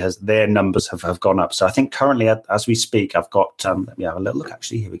Saturday their numbers have gone up. So I think currently, as we speak, I've got, let me have a little look,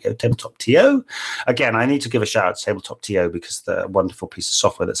 actually. Here we go. Tabletop TO. Again, I need to give a shout out to Tabletop TO because the wonderful piece of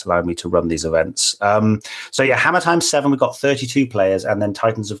software that's allowed me to run these events. Hammer Time 7, we've got 32 players, and then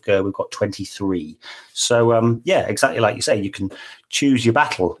Titans of Ger, we've got 23. So exactly like you say, you can choose your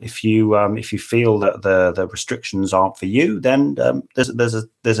battle. If you feel that the restrictions aren't for you, then there's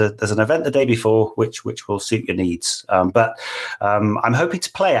an event the day before which will suit your needs. But I'm hoping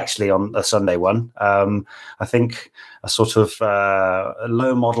to play actually on a Sunday one. I think a sort of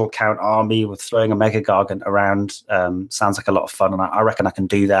low model count army with throwing a Mega Gargant around sounds like a lot of fun, and I reckon I can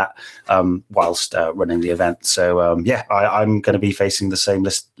do that whilst running the event. So I'm going to be facing the same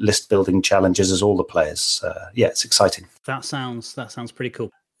list building challenges as all the players. It's exciting. That sounds pretty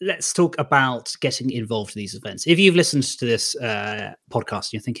cool. Let's talk about getting involved in these events. If you've listened to this podcast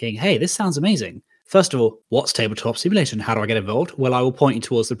and you're thinking, hey, this sounds amazing. First of all, what's Tabletop Simulation? How do I get involved? Well, I will point you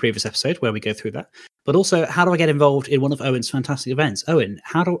towards the previous episode where we go through that. But also, how do I get involved in one of Owen's fantastic events? Owen,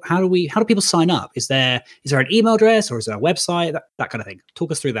 how do people sign up? Is there an email address or is there a website? That kind of thing.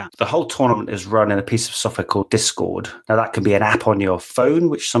 Talk us through that. The whole tournament is run in a piece of software called Discord. Now, that can be an app on your phone,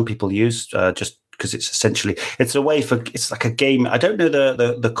 which some people use just because it's a way it's like a game. I don't know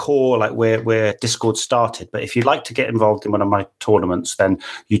the core, like where Discord started, but if you'd like to get involved in one of my tournaments, then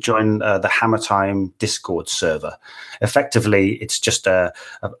you join the Hammer Time Discord server. Effectively, it's just a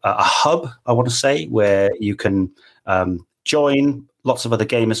hub, I want to say, where you can join. Lots of other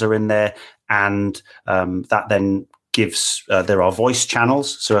gamers are in there, and that then gives there are voice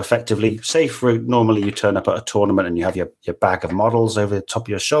channels. So effectively, say for normally you turn up at a tournament and you have your bag of models over the top of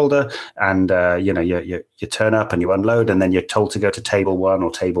your shoulder, and you turn up and you unload, and then you're told to go to table 1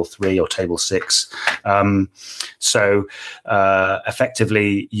 or table 3 or table 6. So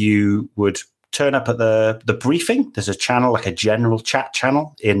effectively, you would turn up at the briefing. There's a channel, like a general chat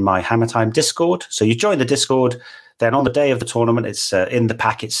channel in my Hammer Time Discord. So you join the Discord. Then on the day of the tournament, it's in the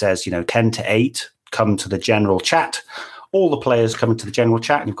pack. It says 10 to 8. Come to the general chat. All the players come into the general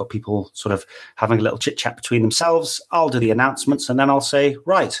chat, and you've got people sort of having a little chit chat between themselves. I'll do the announcements, and then I'll say,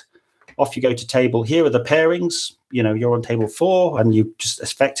 right, off you go to table. Here are the pairings. You're on table 4, and you just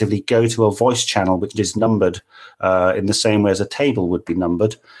effectively go to a voice channel which is numbered in the same way as a table would be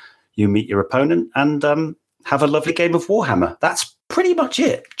numbered. You meet your opponent and have a lovely game of Warhammer. That's pretty much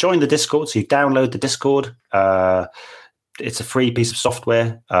it. Join the Discord. So you download the Discord. It's a free piece of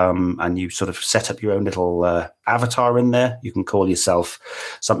software, and you sort of set up your own little avatar in there. You can call yourself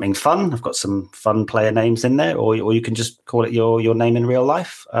something fun. I've got some fun player names in there, or you can just call it your name in real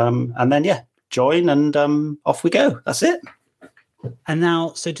life. And then, join and off we go. That's it. And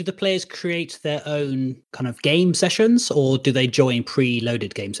now, so do the players create their own kind of game sessions, or do they join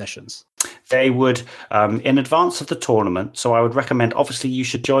pre-loaded game sessions? They would, in advance of the tournament. So I would recommend, obviously, you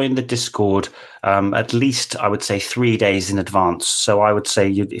should join the Discord at least, I would say, 3 days in advance. So I would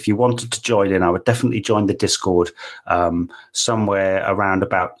say if you wanted to join in, I would definitely join the Discord somewhere around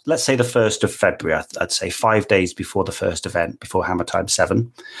about, let's say, the 1st of February. I'd say 5 days before the first event, before Hammer Time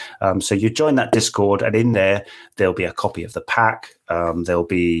 7. So you join that Discord, and in there'll be a copy of the pack. There'll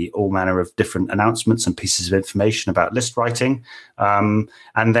be all manner of different announcements and pieces of information about list writing. And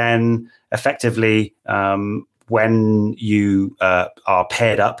then effectively, when you are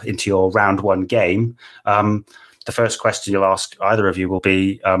paired up into your round one game, the first question you'll ask either of you will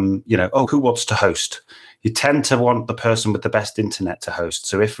be, who wants to host? You tend to want the person with the best internet to host.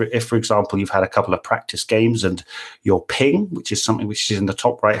 So if, for example, you've had a couple of practice games and your ping, which is something which is in the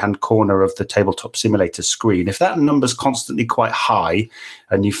top right-hand corner of the Tabletop Simulator screen, if that number's constantly quite high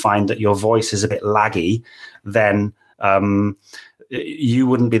and you find that your voice is a bit laggy, then you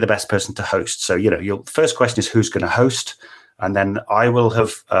wouldn't be the best person to host. So, your first question is who's going to host? And then I will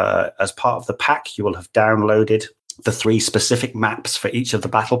have, as part of the pack, you will have downloaded the 3 specific maps for each of the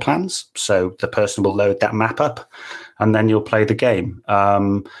battle plans. So the person will load that map up and then you'll play the game.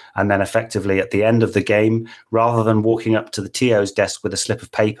 And then effectively at the end of the game, rather than walking up to the TO's desk with a slip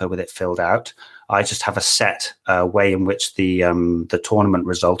of paper with it filled out, I just have a set way in which the tournament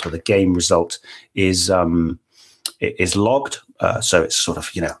result or the game result is logged. So it's sort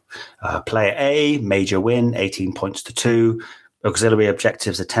of, player A, major win, 18 points to 2, auxiliary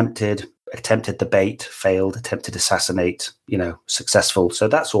objectives attempted the bait, failed, attempted assassinate, successful. So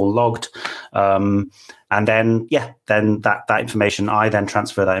that's all logged. And then, then that information, I then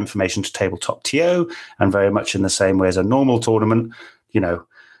transfer that information to Tabletop TO, and very much in the same way as a normal tournament,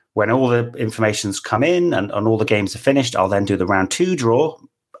 when all the information's come in and all the games are finished, I'll then do the round 2 draw.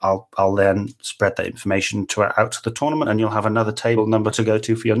 I'll then spread that information out to the tournament, and you'll have another table number to go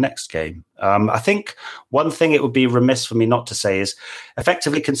to for your next game. I think one thing it would be remiss for me not to say is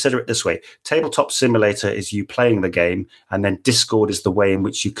effectively consider it this way. Tabletop Simulator is you playing the game, and then Discord is the way in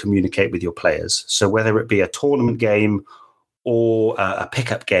which you communicate with your players. So whether it be a tournament game or a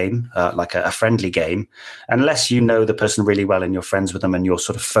pickup game, like a friendly game, unless you know the person really well and you're friends with them and you're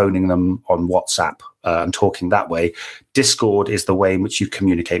sort of phoning them on WhatsApp and talking that way, Discord is the way in which you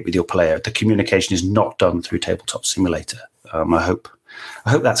communicate with your player. The communication is not done through Tabletop Simulator. I hope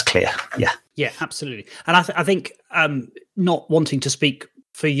that's clear. Yeah, absolutely. And I think not wanting to speak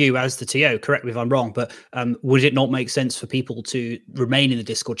for you as the TO, correct me if I'm wrong, but would it not make sense for people to remain in the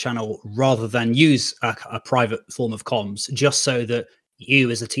Discord channel rather than use a private form of comms, just so that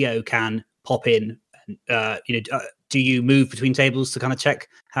you as a TO can pop in? Do you move between tables to kind of check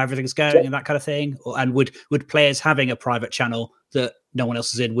how everything's going and that kind of thing? And would players having a private channel that no one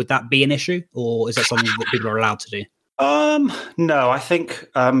else is in, would that be an issue, or is that something that people are allowed to do? No, I think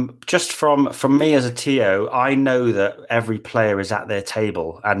just from me as a TO, I know that every player is at their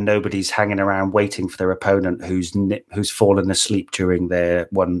table and nobody's hanging around waiting for their opponent who's fallen asleep during their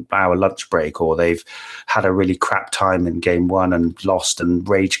 1 hour lunch break, or they've had a really crap time in game 1 and lost and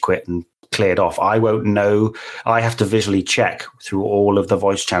rage quit and cleared off. I won't know. I have to visually check through all of the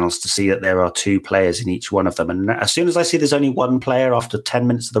voice channels to see that there are 2 players in each one of them. And as soon as I see there's only 1 player after 10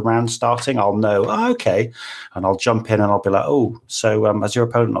 minutes of the round starting, I'll know, okay. And I'll jump in and I'll be like, so has your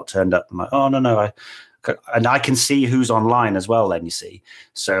opponent not turned up? I'm like, no. And I can see who's online as well then, you see.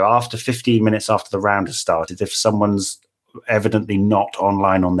 So after 15 minutes after the round has started, if someone's evidently not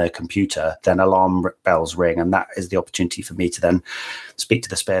online on their computer, then alarm bells ring, and that is the opportunity for me to then speak to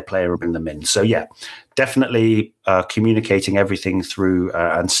the spare player and bring them in. So definitely communicating everything through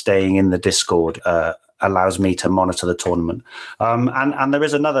and staying in the Discord allows me to monitor the tournament. And there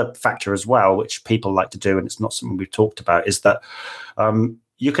is another factor as well, which people like to do, and it's not something we've talked about, is that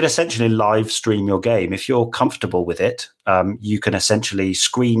you can essentially live stream your game. If you're comfortable with it, you can essentially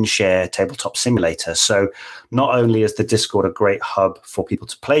screen share Tabletop Simulator. So not only is the Discord a great hub for people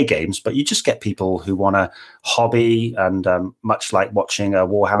to play games, but you just get people who want to hobby, and much like watching a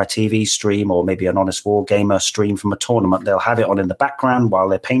Warhammer TV stream or maybe an Honest War Gamer stream from a tournament, they'll have it on in the background while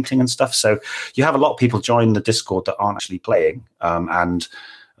they're painting and stuff. So you have a lot of people join the Discord that aren't actually playing, and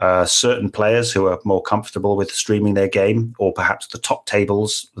certain players who are more comfortable with streaming their game, or perhaps the top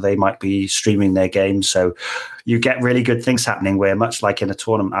tables, they might be streaming their game. So you get really good things happening where, much like in a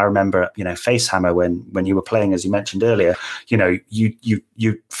tournament, I remember, Facehammer, when you were playing, as you mentioned earlier,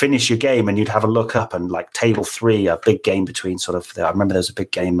 you finish your game and you'd have a look up and like table 3, a big game between I remember there was a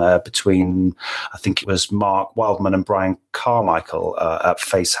big game between, I think it was Mark Wildman and Brian Carmichael at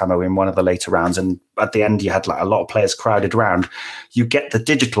Facehammer in one of the later rounds. And at the end, you had like a lot of players crowded around. You get the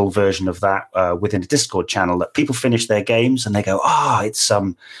digital version of that within a Discord channel that people finish their games and they go, it's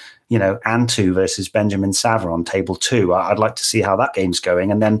Antu versus Benjamin Savre on table 2. I'd like to see how that game's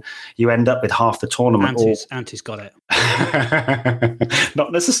going. And then you end up with half the tournament. Antu's got it.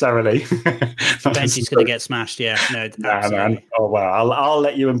 Not necessarily. Benji's going to get smashed. Yeah, no, man. Oh well, I'll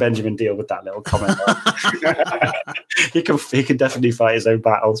let you and Benjamin deal with that little comment. he can definitely fight his own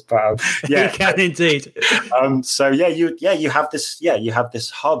battles, but he can indeed. You have this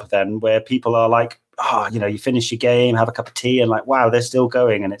hub then where people are like, you finish your game, have a cup of tea, and like, wow, they're still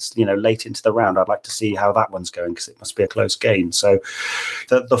going, and it's late into the round. I'd like to see how that one's going because it must be a close game. So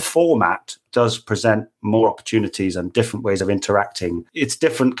the format does present more opportunities and different ways of interacting. It's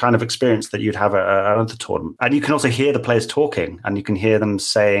different kind of experience that you'd have at another tournament, and you can also hear the players talking, and you can hear them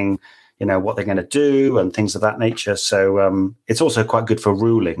saying what they're going to do and things of that nature. So it's also quite good for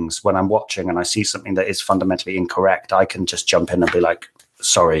rulings. When I'm watching and I see something that is fundamentally incorrect, I can just jump in and be like,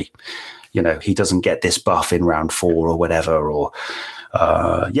 sorry, he doesn't get this buff in round 4 or whatever, or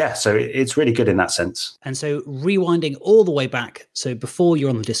so it's really good in that sense. And so rewinding all the way back, so before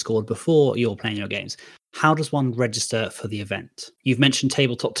you're on the Discord, before you're playing your games, how does one register for the event? You've mentioned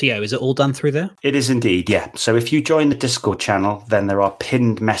Tabletop TO. Is it all done through there? It is indeed, yeah. So if you join the Discord channel, then there are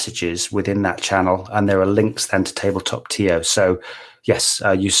pinned messages within that channel, and there are links then to Tabletop TO. So yes,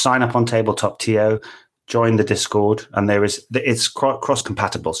 you sign up on Tabletop TO, join the Discord, and it's cross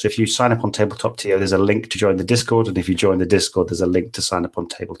compatible. So if you sign up on Tabletop TO, there's a link to join the Discord, and if you join the Discord, there's a link to sign up on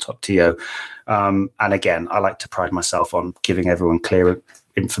Tabletop TO. And again, I like to pride myself on giving everyone clear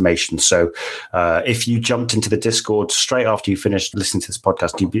information. So if you jumped into the Discord straight after you finished listening to this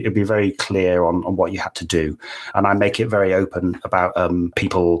podcast, it'd be very clear on what you had to do. And I make it very open about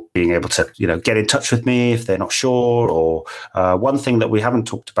people being able to, get in touch with me if they're not sure. Or one thing that we haven't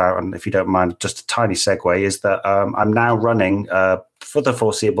talked about, and if you don't mind, just a tiny segue, is that I'm now running for the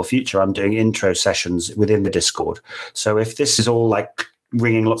foreseeable future, I'm doing intro sessions within the Discord. So if this is all like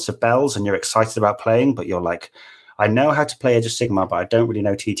ringing lots of bells and you're excited about playing, but you're like, I know how to play Age of Sigmar, but I don't really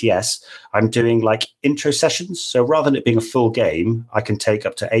know TTS. I'm doing like intro sessions. So rather than it being a full game, I can take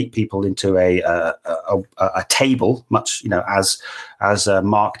up to 8 people into a table, much, as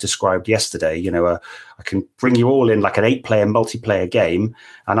Mark described yesterday. I can bring you all in like an 8-player multiplayer game,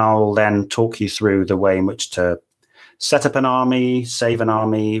 and I'll then talk you through the way in which to set up an army, save an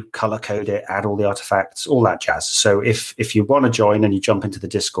army, color code it, add all the artifacts, all that jazz. So if you want to join and you jump into the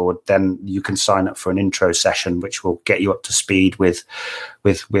Discord, then you can sign up for an intro session, which will get you up to speed with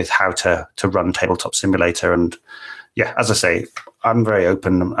how to run Tabletop Simulator. And yeah, as I say, I'm very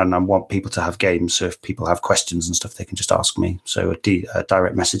open and I want people to have games. So if people have questions and stuff, they can just ask me. So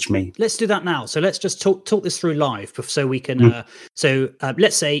direct message me. Let's do that now. So let's just talk this through live so we can.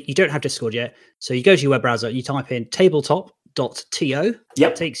 Let's say you don't have Discord yet. So you go to your web browser, you type in tabletop.to. Yep.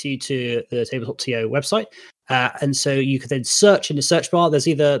 That takes you to the Tabletop TO website. And so you can then search in the search bar. There's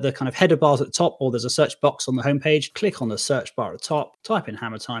either the kind of header bars at the top or there's a search box on the homepage. Click on the search bar at the top, type in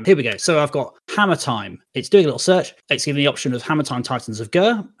Hammer Time. Here we go. So I've got Hammer Time. It's doing a little search. It's giving the option of Hammer Time Titans of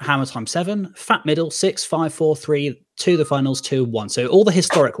Ghur, Hammer Time 7, Fat Middle, 6, 5, 4, 3, 2, the finals, 2, 1. So all the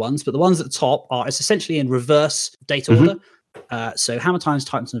historic ones, but the ones at the top it's essentially in reverse date order. So Hammer Time's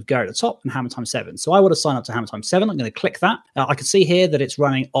Titans of Ghur at the top and Hammer Time 7. So I want to sign up to Hammer Time 7. I'm going to click that. I can see here that it's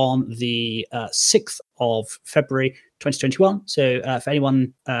running on the 6th of February 2021. So for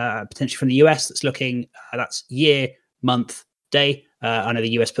anyone potentially from the US that's looking, that's year, month, day. I know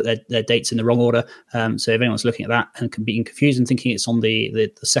the US put their dates in the wrong order. So if anyone's looking at that and can be confused and thinking it's on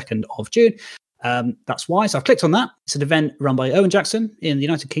the 2nd of June, that's why. So I've clicked on that. It's an event run by Owen Jackson in the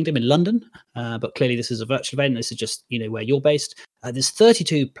United Kingdom in London. But clearly this is a virtual event. This is just, where you're based. There's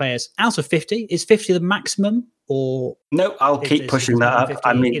 32 players out of 50. Is 50 the maximum? Or no, I'll keep pushing that up. 50?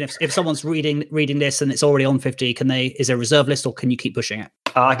 I mean, if someone's reading this and it's already on 50, is there a reserve list or can you keep pushing it?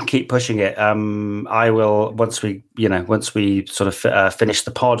 I can keep pushing it. I will once we sort of finish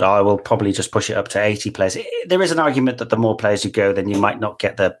the pod. I will probably just push it up to 80 players. There is an argument that the more players you go, then you might not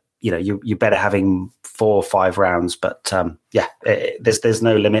get the. You're better having 4 or 5 rounds, but there's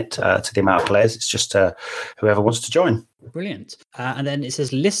no limit to the amount of players. It's just whoever wants to join. Brilliant. And then it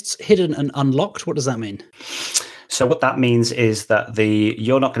says lists hidden and unlocked. What does that mean? So what that means is that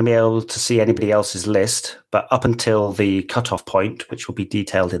you're not going to be able to see anybody else's list, but up until the cutoff point, which will be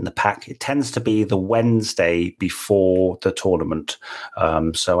detailed in the pack, it tends to be the Wednesday before the tournament.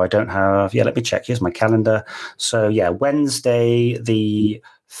 So I don't have, let me check. Here's my calendar. So Wednesday, the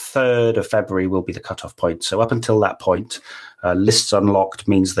 3rd of February will be the cutoff point. So up until that point, lists unlocked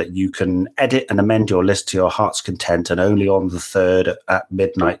means that you can edit and amend your list to your heart's content, and only on the 3rd at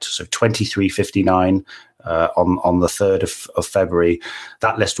midnight, so 23:59 on the 3rd of February,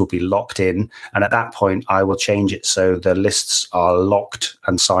 that list will be locked in. And at that point, I will change it so the lists are locked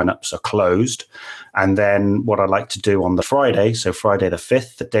and signups are closed. And then what I like to do on the Friday, so Friday the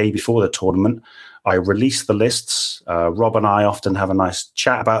 5th, the day before the tournament, I release the lists. Rob and I often have a nice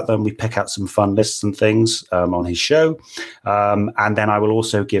chat about them. We pick out some fun lists and things on his show. And then I will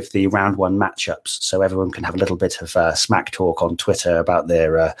also give the round one matchups, so everyone can have a little bit of smack talk on Twitter about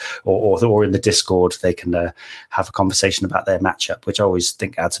their, or in the Discord, they can have a conversation about their matchup, which I always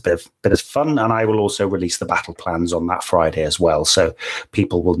think adds a bit of fun. And I will also release the battle plans on that Friday as well, so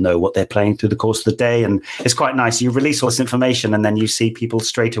people will know what they're playing through the course of the day. And it's quite nice. You release all this information, and then you see people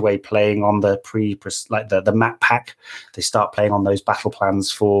straight away playing on the the map pack. They start playing on those battle plans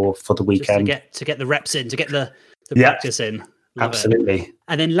for the weekend. Just to get the reps in, to get the practice in. Love Absolutely. it.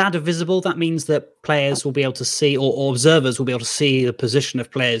 And then ladder visible, that means that players will be able to see, or observers will be able to see the position of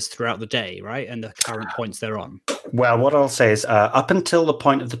players throughout the day, right? And the current points they're on. Well, what I'll say is up until the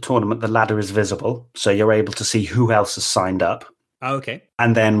point of the tournament, the ladder is visible. So you're able to see who else has signed up. Oh, okay.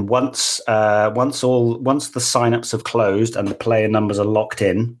 And then once the signups have closed and the player numbers are locked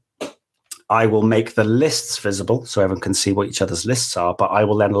in, I will make the lists visible so everyone can see what each other's lists are, but I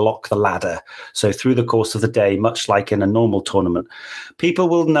will then lock the ladder. So through the course of the day, much like in a normal tournament, people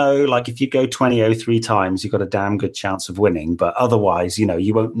will know, like if you go 20-0 3 times, you've got a damn good chance of winning. But otherwise,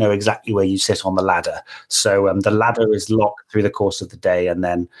 you won't know exactly where you sit on the ladder. So the ladder is locked through the course of the day, and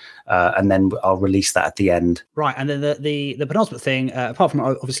then I'll release that at the end. Right. And then the penultimate thing, apart from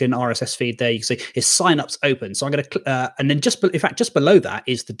obviously an RSS feed there, you can see is signups open. So I'm going to, and then just below that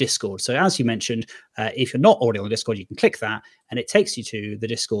is the Discord. So as you mentioned, if you're not already on the Discord, you can click that and it takes you to the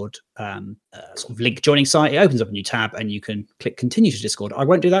Discord sort of link joining site. It opens up a new tab and you can click continue to Discord. I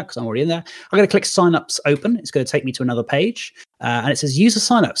won't do that because I'm already in there. I'm going to click signups open. It's going to take me to another page and it says user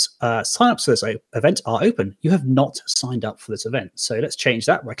signups. Signups for this event are open. You have not signed up for this event. So let's change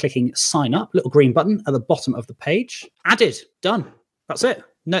that by clicking sign up, little green button at the bottom of the page. Added, done. That's it.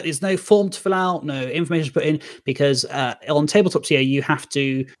 No, there's no form to fill out, no information to put in, because on Tabletop TA, you have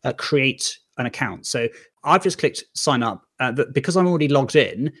to create an account. So I've just clicked sign up. Because I'm already logged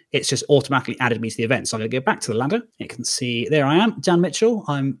in, it's just automatically added me to the event. So I'm going to go back to the ladder. You can see there I am, Dan Mitchell.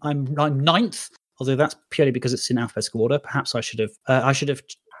 I'm ninth, although that's purely because it's in alphabetical order. Perhaps I should have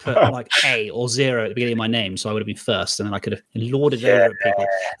put like A or 0 at the beginning of my name, so I would have been first, and then I could have lorded over at people.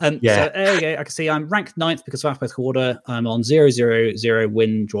 So there we go. I can see I'm ranked 9th because of alphabetical order. I'm on 0-0-0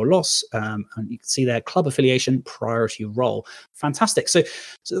 win, draw, loss, and you can see there club affiliation, priority role. Fantastic. So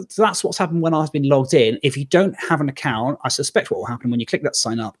that's what's happened when I've been logged in. If you don't have an account, I suspect what will happen when you click that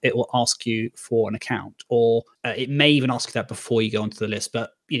sign up, it will ask you for an account, or it may even ask you that before you go onto the list.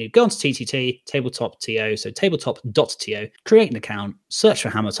 But go onto TTT, tabletop.to, so tabletop.to, create an account, search for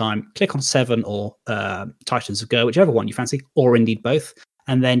Hammer Time, click on 7 or Titans of Go, whichever one you fancy, or indeed both,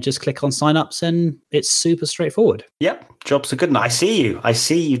 and then just click on signups, and it's super straightforward. Yep, jobs are good. I see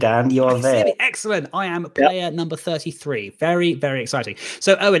you, Dan. You are there. Excellent. I am player number 33. Very, very exciting.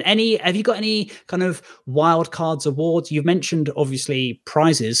 So, Owen, have you got any kind of wild cards awards? You've mentioned obviously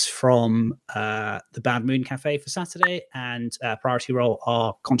prizes from the Bad Moon Cafe for Saturday, and Priority Roll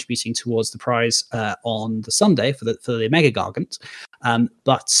are contributing towards the prize on the Sunday for the Mega Gargant.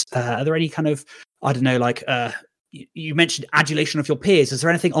 But are there any kind of, I don't know, like you mentioned adulation of your peers. Is there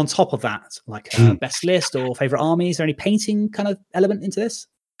anything on top of that, like best list or favorite army? Is there any painting kind of element into this?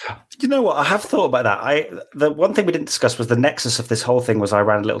 You know what? I have thought about that. The one thing we didn't discuss was the nexus of this whole thing was I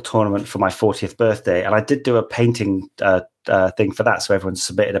ran a little tournament for my 40th birthday, and I did do a painting thing for that. So everyone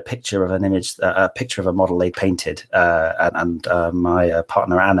submitted a picture of an image, a picture of a model they painted, and my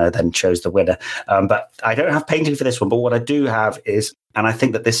partner Anna then chose the winner. But I don't have painting for this one. But what I do have is, and I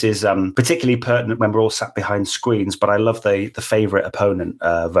think that this is particularly pertinent when we're all sat behind screens, but I love the favorite opponent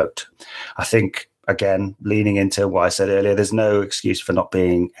vote. I think, again, leaning into what I said earlier, there's no excuse for not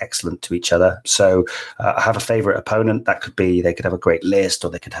being excellent to each other. So I have a favorite opponent. That could be, they could have a great list,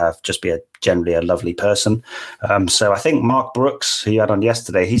 or they could have just be generally a lovely person. So I think Mark Brooks, who you had on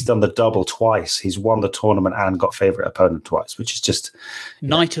yesterday, he's done the double twice. He's won the tournament and got favorite opponent twice, which is just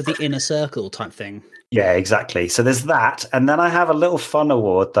Knight of the Inner Circle type thing. Yeah, exactly. So there's that. And then I have a little fun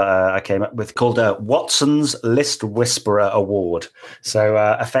award that I came up with called Watson's List Whisperer Award. So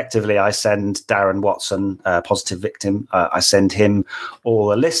effectively, I send Darren Watson, Positive Victim, I send him all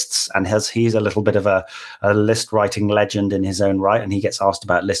the lists, and he's a little bit of a list writing legend in his own right, and he gets asked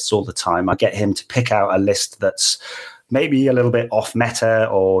about lists all the time. I get him to pick out a list that's maybe a little bit off meta,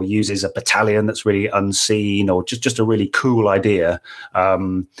 or uses a battalion that's really unseen, or just a really cool idea.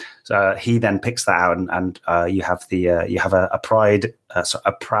 So he then picks that out, and you have a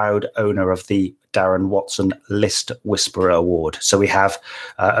proud owner of the Darren Watson List Whisperer Award. So we have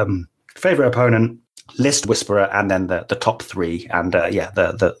favorite opponent, List Whisperer, and then the top three, and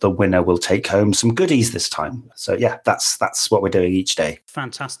the winner will take home some goodies this time. So yeah, that's what we're doing each day.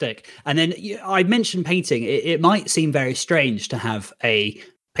 Fantastic. And then I mentioned painting. It might seem very strange to have a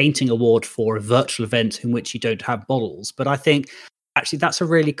painting award for a virtual event in which you don't have models, but I think actually that's a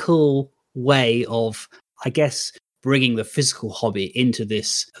really cool way of, I guess, bringing the physical hobby into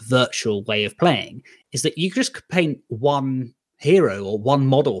this virtual way of playing, is that you just paint one hero or one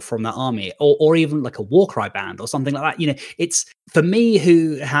model from that army, or even like a Warcry band or something like that. It's, for me,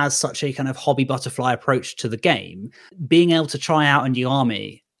 who has such a kind of hobby butterfly approach to the game, being able to try out a new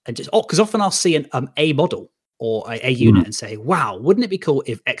army and just, because often I'll see a model or a unit and say, wow, wouldn't it be cool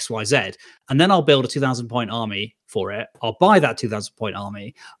if XYZ? And then I'll build a 2,000 point army for it. I'll buy that 2,000 point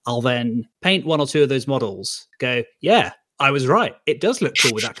army. I'll then paint one or two of those models, go, yeah, I was right. It does look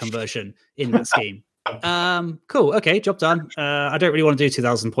cool with that conversion in that scheme. Cool. Okay, job done. I don't really want to do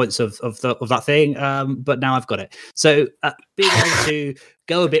 2,000 points of that thing, but now I've got it. So being able to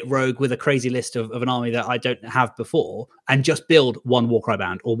go a bit rogue with a crazy list of an army that I don't have before, and just build one Warcry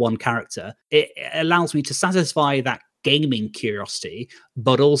band or one character, it allows me to satisfy that gaming curiosity,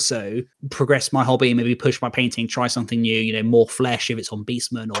 but also progress my hobby, maybe push my painting, try something new, more flesh if it's on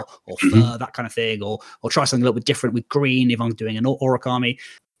Beastman or fur, that kind of thing, or try something a little bit different with green if I'm doing an Orc army.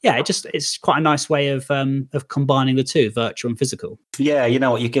 Yeah, it's quite a nice way of combining the two, virtual and physical. Yeah, you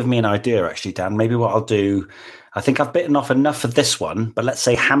know what? You give me an idea, actually, Dan. Maybe what I'll do, I think I've bitten off enough for this one, but let's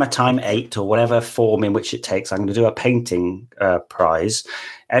say Hammer Time 8 or whatever form in which it takes. I'm going to do a painting prize.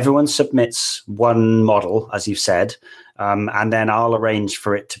 Everyone submits one model, as you've said, and then I'll arrange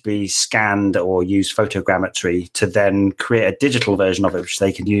for it to be scanned or use photogrammetry to then create a digital version of it, which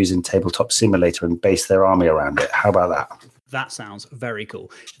they can use in Tabletop Simulator and base their army around it. How about that? That sounds very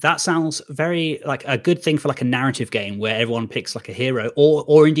cool. That sounds very like a good thing for like a narrative game where everyone picks like a hero,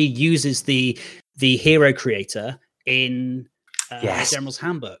 or indeed uses the hero creator in the General's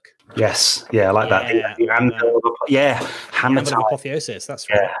Handbook. Yes, yeah, I like that. Hammer Time Apotheosis. That's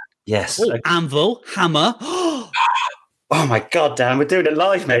right. Yeah. Yes. Ooh, Anvil, hammer. Oh my God, Dan, we're doing it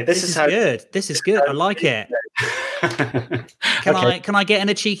live, mate. This is good. This is good. I like it. Can I get in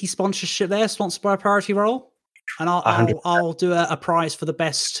a cheeky sponsorship there, sponsored by Priority Roll? And I'll do a prize for the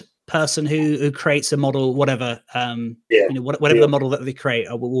best person who creates a model, whatever. Whatever the model that they create,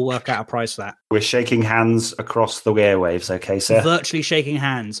 we'll work out a prize for that. We're shaking hands across the airwaves, okay, sir? Virtually shaking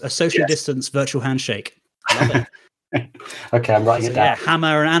hands, a social distance virtual handshake. I love it. Okay, I'm writing it down. Yeah,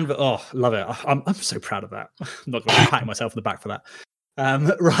 hammer and anvil. Oh, love it. I'm so proud of that. I'm not going to pat myself on the back for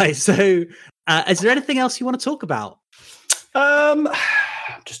that. Right. So, is there anything else you want to talk about? I'm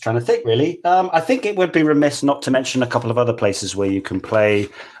just trying to think, really. I think it would be remiss not to mention a couple of other places where you can play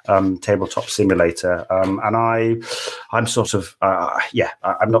Tabletop Simulator. And I'm sort of,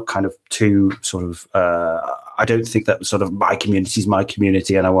 I'm not kind of too sort of, I don't think that sort of my community is my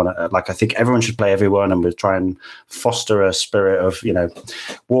community. And I want to, I think everyone should play everyone, and we'll try and foster a spirit of,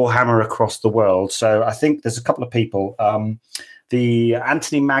 Warhammer across the world. So I think there's a couple of people. The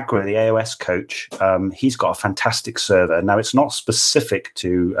Anthony Magra, the AOS coach, he's got a fantastic server. Now, it's not specific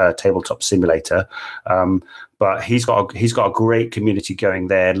to Tabletop Simulator, but he's got a great community going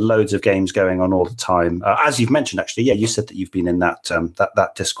there. Loads of games going on all the time. As you've mentioned, actually, you said that you've been in that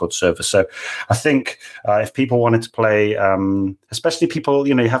that Discord server. So I think if people wanted to play, especially people,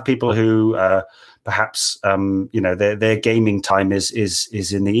 you have people who perhaps their gaming time is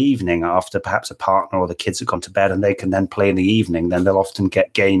in the evening after perhaps a partner or the kids have gone to bed, and they can then play in the evening. Then they'll often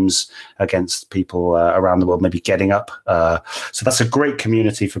get games against people around the world, maybe getting up. So that's a great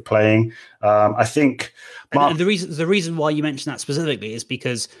community for playing. I think. And the reason why you mentioned that specifically is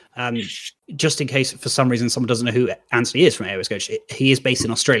because just in case for some reason someone doesn't know who Anthony is from AOS Coach, he is based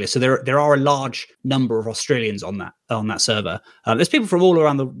in Australia. So there are a large number of Australians on that server. There's people from all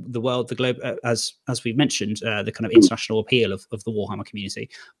around the world, the globe, as we've mentioned, the kind of international appeal of the Warhammer community.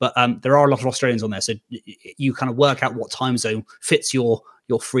 But there are a lot of Australians on there, so you kind of work out what time zone fits your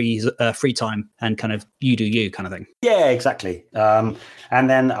free time and kind of you do you kind of thing. Yeah, exactly. And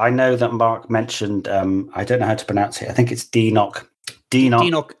then I know that Mark mentioned, I don't know how to pronounce it. I think it's DNOC.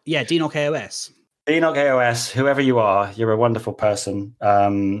 DNOC AOS. DNOC AOS, whoever you are, you're a wonderful person.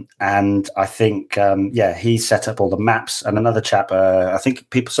 And I think, he set up all the maps. And another chap, I think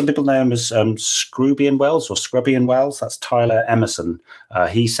some people know him as Scrubbian Wells. That's Tyler Emerson.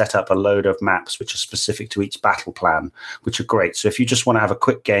 He set up a load of maps which are specific to each battle plan, which are great. So if you just want to have a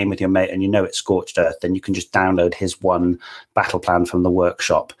quick game with your mate and you know it's Scorched Earth, then you can just download his one battle plan from the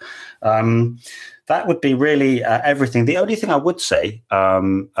workshop. That would be really everything. The only thing I would say,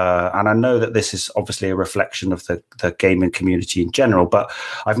 and I know that this is obviously a reflection of the gaming community in general, but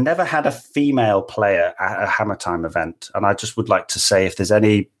I've never had a female player at a Hammer Time event. And I just would like to say, if there's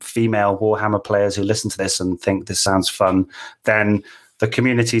any female Warhammer players who listen to this and think this sounds fun, then the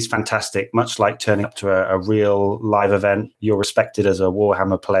community is fantastic. Much like turning up to a real live event, you're respected as a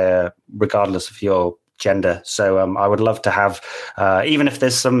Warhammer player, regardless of your gender. So I would love to have, even if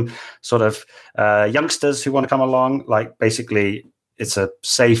there's some sort of youngsters who want to come along, like basically it's a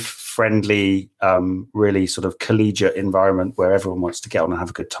safe, friendly, really sort of collegiate environment where everyone wants to get on and have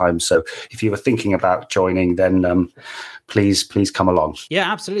a good time. So if you were thinking about joining, then please come along.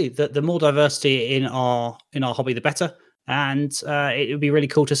 Yeah, absolutely. The more diversity in our hobby, the better. And it would be really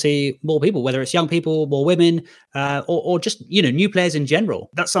cool to see more people, whether it's young people, more women, or just, new players in general.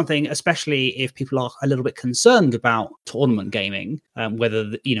 That's something, especially if people are a little bit concerned about tournament gaming,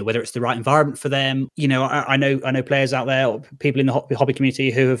 whether it's the right environment for them. I know players out there, or people in the hobby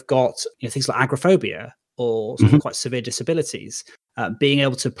community who have got things like agoraphobia or some quite severe disabilities. Being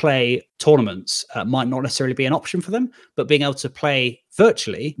able to play tournaments might not necessarily be an option for them, but being able to play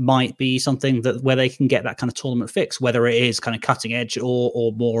virtually might be something where they can get that kind of tournament fix, whether it is kind of cutting edge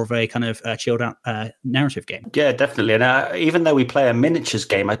or more of a kind of chilled out narrative game. Yeah, definitely. And even though we play a miniatures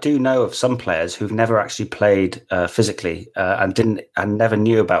game, I do know of some players who've never actually played physically and never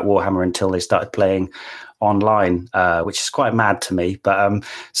knew about Warhammer until they started playing online, which is quite mad to me. But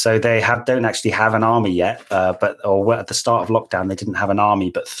so they don't actually have an army yet, or at the start of lockdown they didn't have an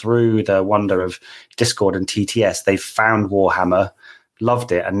army, but through the wonder of Discord and TTS, they found Warhammer,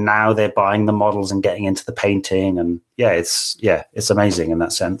 loved it, and now they're buying the models and getting into the painting. And it's amazing in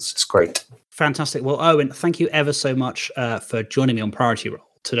that sense. It's great. Fantastic. Well, Owen, thank you ever so much for joining me on Priority Roll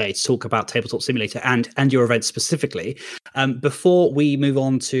today to talk about Tabletop Simulator and your event specifically. Before we move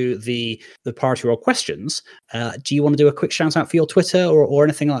on to the Priority Roll questions, do you want to do a quick shout out for your Twitter or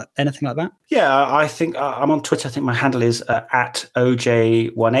anything like that? Yeah, I think I'm on Twitter. I think my handle is at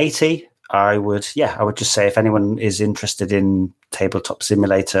OJ180. I would just say if anyone is interested in Tabletop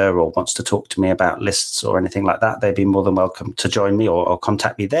Simulator or wants to talk to me about lists or anything like that, they'd be more than welcome to join me or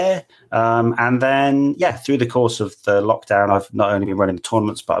contact me there. And then, through the course of the lockdown, I've not only been running the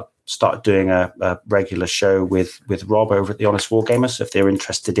tournaments, but I've started doing a regular show with Rob over at the Honest Wargamer. So if they're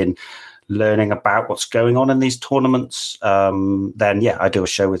interested in learning about what's going on in these tournaments, then I do a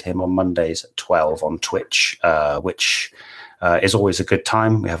show with him on Mondays at 12 on Twitch, which is always a good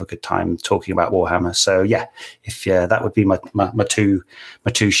time. We have a good time talking about Warhammer. So if that would be my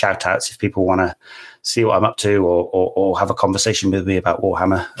two shout outs. If people want to see what I'm up to or have a conversation with me about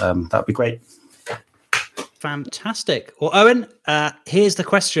Warhammer, that'd be great. Fantastic. Well, Owen, here's the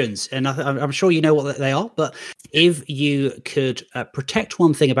questions, and I'm sure you know what they are, but if you could protect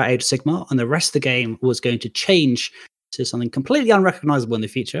one thing about Age of Sigmar and the rest of the game was going to change to something completely unrecognizable in the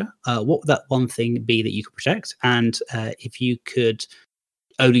future, what would that one thing be that you could protect? And if you could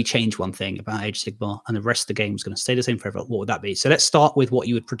only change one thing about Age of Sigmar and the rest of the game was going to stay the same forever, what would that be? So let's start with what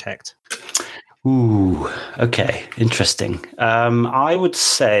you would protect. Ooh, okay. Interesting. I would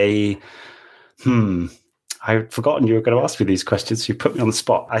say, I'd forgotten you were going to ask me these questions. So you put me on the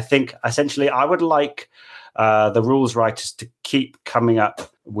spot. I think essentially I would like the rules writers to keep coming up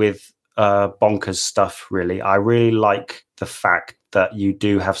with bonkers stuff, really. I really like the fact that you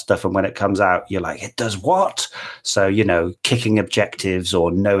do have stuff, and when it comes out, you're like, it does what? So, kicking objectives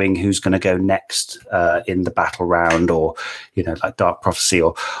or knowing who's going to go next in the battle round, or, like Dark Prophecy,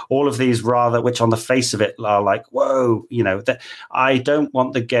 or all of these which on the face of it are like, whoa, that I don't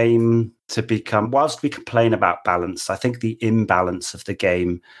want the game to become, whilst we complain about balance, I think the imbalance of the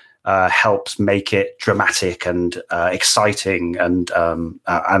game helps make it dramatic and exciting, and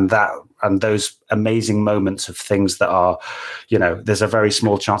those amazing moments of things that are, there's a very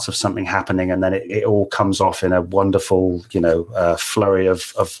small chance of something happening, and then it all comes off in a wonderful, flurry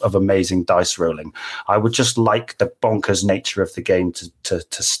of amazing dice rolling. I would just like the bonkers nature of the game to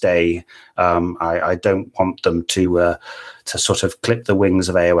stay. I don't want them to sort of clip the wings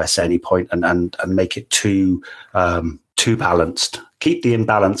of AOS at any point and make it too too balanced. Keep the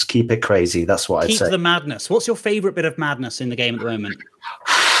imbalance, keep it crazy. That's what I'd say. Keep the madness. What's your favorite bit of madness in the game at the moment?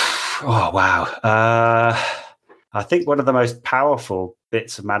 Oh, wow. I think one of the most powerful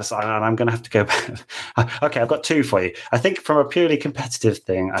bits of madness, and I'm going to have to go back. Okay, I've got two for you. I think from a purely competitive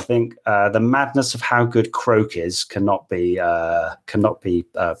thing, I think the madness of how good Croak is cannot be not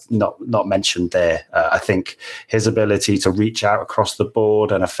mentioned there. I think his ability to reach out across the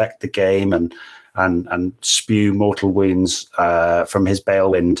board and affect the game and spew mortal wounds from his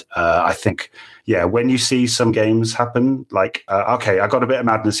Balewind. I think, yeah, when you see some games happen, like, okay, I got a bit of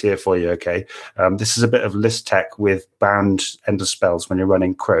madness here for you, okay? This is a bit of list tech with bound endless spells when you're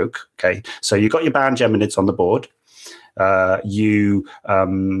running Croak, okay? So you got your bound Geminids on the board. You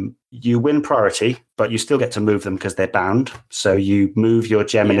win priority, but you still get to move them because they're bound. So you move your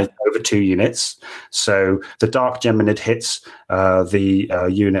Geminid over 2 units. So the Dark Geminid hits the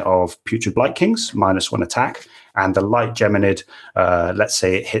unit of Putrid Blight Kings, -1 attack. And the Light Geminid, let's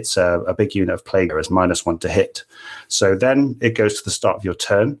say it hits a big unit of Plague Bearers, -1 to hit. So then it goes to the start of your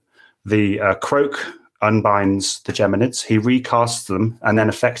turn. The Croak unbinds the Geminids, he recasts them, and then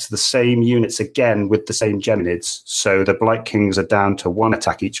affects the same units again with the same Geminids. So the Blight Kings are down to 1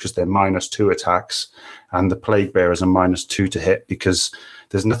 attack each because they're -2 attacks, and the Plague Bearers are -2 to hit because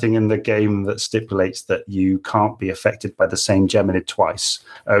there's nothing in the game that stipulates that you can't be affected by the same Geminid twice,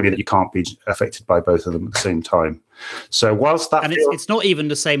 only that you can't be affected by both of them at the same time. So whilst that... And it's not even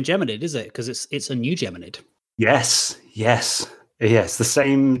the same Geminid, is it? Because it's a new Geminid. Yes. Yes, the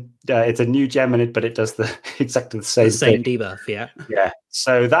same. It's a new Geminid, but it does exactly the same thing. Debuff, yeah. Yeah.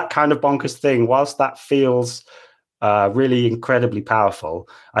 So that kind of bonkers thing, whilst that feels really incredibly powerful,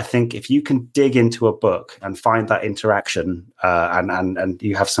 I think if you can dig into a book and find that interaction and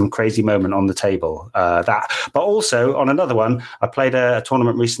you have some crazy moment on the table, but also on another one, I played a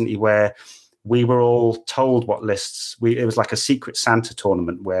tournament recently where we were all told what lists. It was like a Secret Santa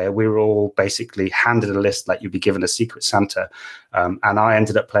tournament where we were all basically handed a list like you'd be given a Secret Santa. And I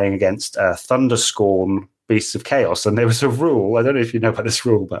ended up playing against Thunderscorn Beasts of Chaos. And there was a rule. I don't know if you know about this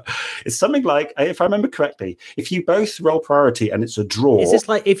rule, but it's something like, if I remember correctly, if you both roll priority and it's a draw. Is this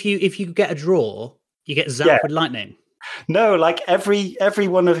like if you get a draw, you get zapped with lightning? No, like every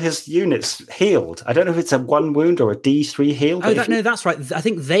one of his units healed. I don't know if it's a 1 wound or a D3 heal. Oh, no, that's right. I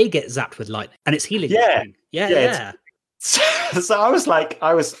think they get zapped with lightning, and it's healing. Yeah. So I was like,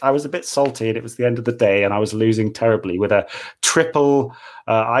 I was a bit salty, and it was the end of the day, and I was losing terribly with a triple.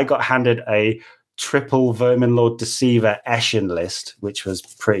 I got handed a triple Verminlord Deceiver Eshin list, which was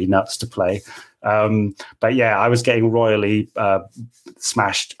pretty nuts to play. But yeah, I was getting royally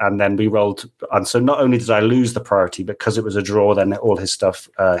smashed, and then we rolled. And so not only did I lose the priority, but because it was a draw, then all his stuff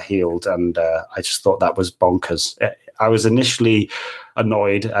healed, and I just thought that was bonkers. I was initially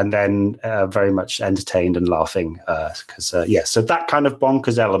annoyed, and then very much entertained and laughing because so that kind of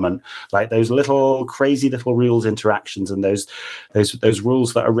bonkers element, like those little crazy little rules interactions, and those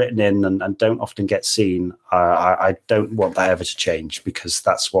rules that are written in and don't often get seen. I don't want that ever to change because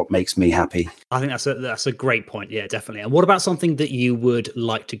that's what makes me happy. I think that's a great point. Yeah, definitely. And what about something that you would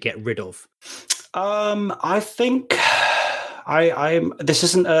like to get rid of? I think this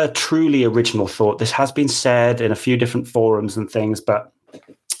isn't a truly original thought. This has been said in a few different forums and things, but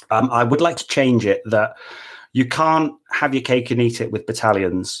I would like to change it that you can't have your cake and eat it with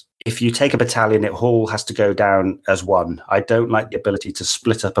battalions. If you take a battalion, it all has to go down as one. I don't like the ability to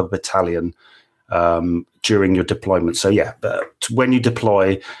split up a battalion during your deployment. So yeah, but when you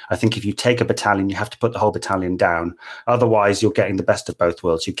deploy, I think if you take a battalion, you have to put the whole battalion down. Otherwise, you're getting the best of both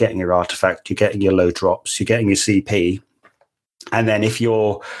worlds. You're getting your artifact, you're getting your low drops, you're getting your CP. And then if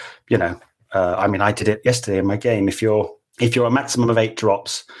you're, I did it yesterday in my game. If you're a maximum of 8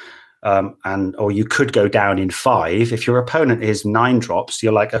 drops, or you could go down in 5. If your opponent is 9 drops,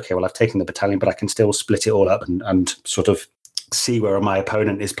 you're like, okay, well, I've taken the battalion, but I can still split it all up and sort of see where my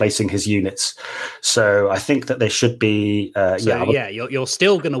opponent is placing his units. So I think that they should be. You're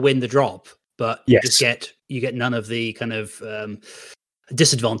still going to win the drop, but yes. you get none of the kind of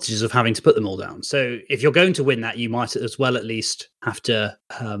disadvantages of having to put them all down. So if you're going to win that, you might as well at least have to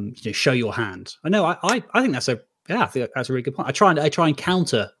show your hand. I know. I think that's I think that's a really good point. I try and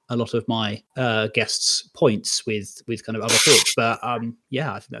counter a lot of my guests' points with kind of other thoughts, but I think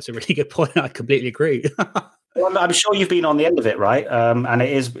that's a really good point. I completely agree. Well, I'm sure you've been on the end of it, right? And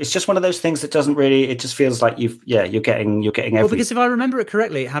it's just one of those things that doesn't really. It just feels like you're getting everything. Well, because if I remember it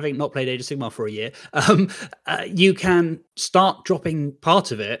correctly, having not played Age of Sigmar for a year, you can start dropping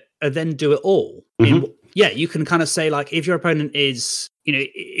part of it and then do it all yeah, you can kind of say like if your opponent is,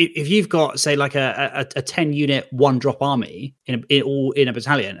 if you've got say like a 10 unit 1-drop army in a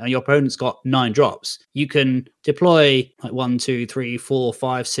battalion, and your opponent's got 9 drops, you can deploy like 1, 2, 3, 4,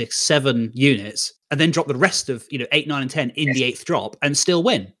 5, 6, 7 units, and then drop the rest of 8, 9, and 10 in the 8th drop, and still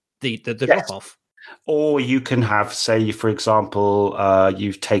win the drop off. Or you can have, say, for example,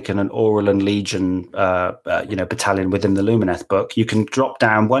 you've taken an Aurelin Legion, battalion within the Lumineth book. You can drop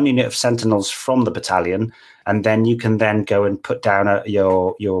down 1 unit of Sentinels from the battalion, and then you can then go and put down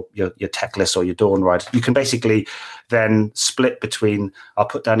your Teclis or your Dawn Rider. You can basically then split between, I'll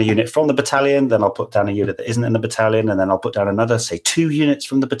put down a unit from the battalion, then I'll put down a unit that isn't in the battalion, and then I'll put down another, say, 2 units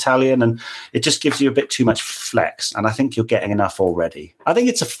from the battalion, and it just gives you a bit too much flex, and I think you're getting enough already. I think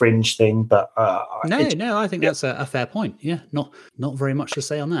it's a fringe thing, but... No, I think that's a fair point. Yeah, not very much to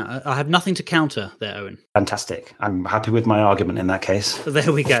say on that. I have nothing to counter there, Owen. Fantastic. I'm happy with my argument in that case.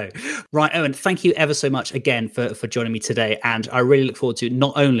 There we go. Right, Owen, thank you ever so much again for joining me today, and I really look forward to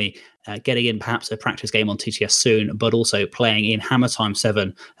not only getting in perhaps a practice game on TTS soon, but also playing in Hammer Time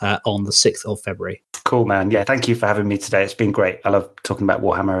 7 on the 6th of February. Cool, man. Yeah, thank you for having me today. It's been great. I love talking about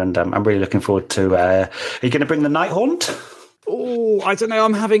Warhammer, and I'm really looking forward to... are you going to bring the Nighthaunt? Oh, I don't know.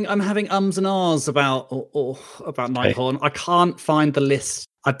 I'm having ums and ahs about Nighthaunt. I can't find the list.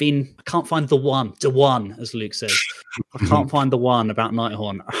 I can't find the one, as Luke says. I can't find the one about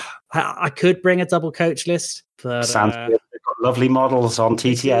Nighthaunt. I could bring a double coach list, but sounds good. They've got lovely models on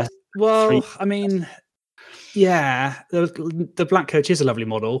TTS. Well, I mean, yeah, the black coach is a lovely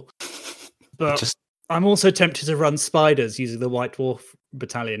model, but I'm also tempted to run spiders using the White Dwarf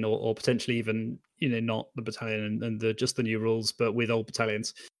battalion, or potentially even not the battalion and just the new rules, but with old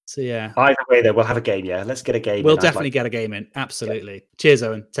battalions. So yeah. Either way, though, we'll have a game. Yeah, let's get a game. We'll definitely get a game in. Absolutely. Yeah. Cheers,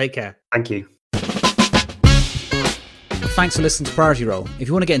 Owen. Take care. Thank you. Thanks for listening to Priority Roll. If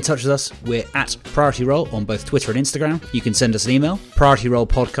you want to get in touch with us, we're at Priority Roll on both Twitter and Instagram. You can send us an email,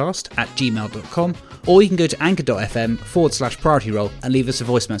 priorityrollpodcast@gmail.com, or you can go to anchor.fm/Priority Roll and leave us a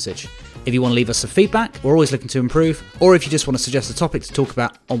voice message. If you want to leave us some feedback, we're always looking to improve, or if you just want to suggest a topic to talk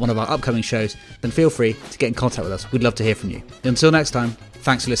about on one of our upcoming shows, then feel free to get in contact with us. We'd love to hear from you. Until next time,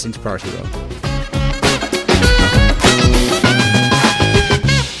 thanks for listening to Priority Roll.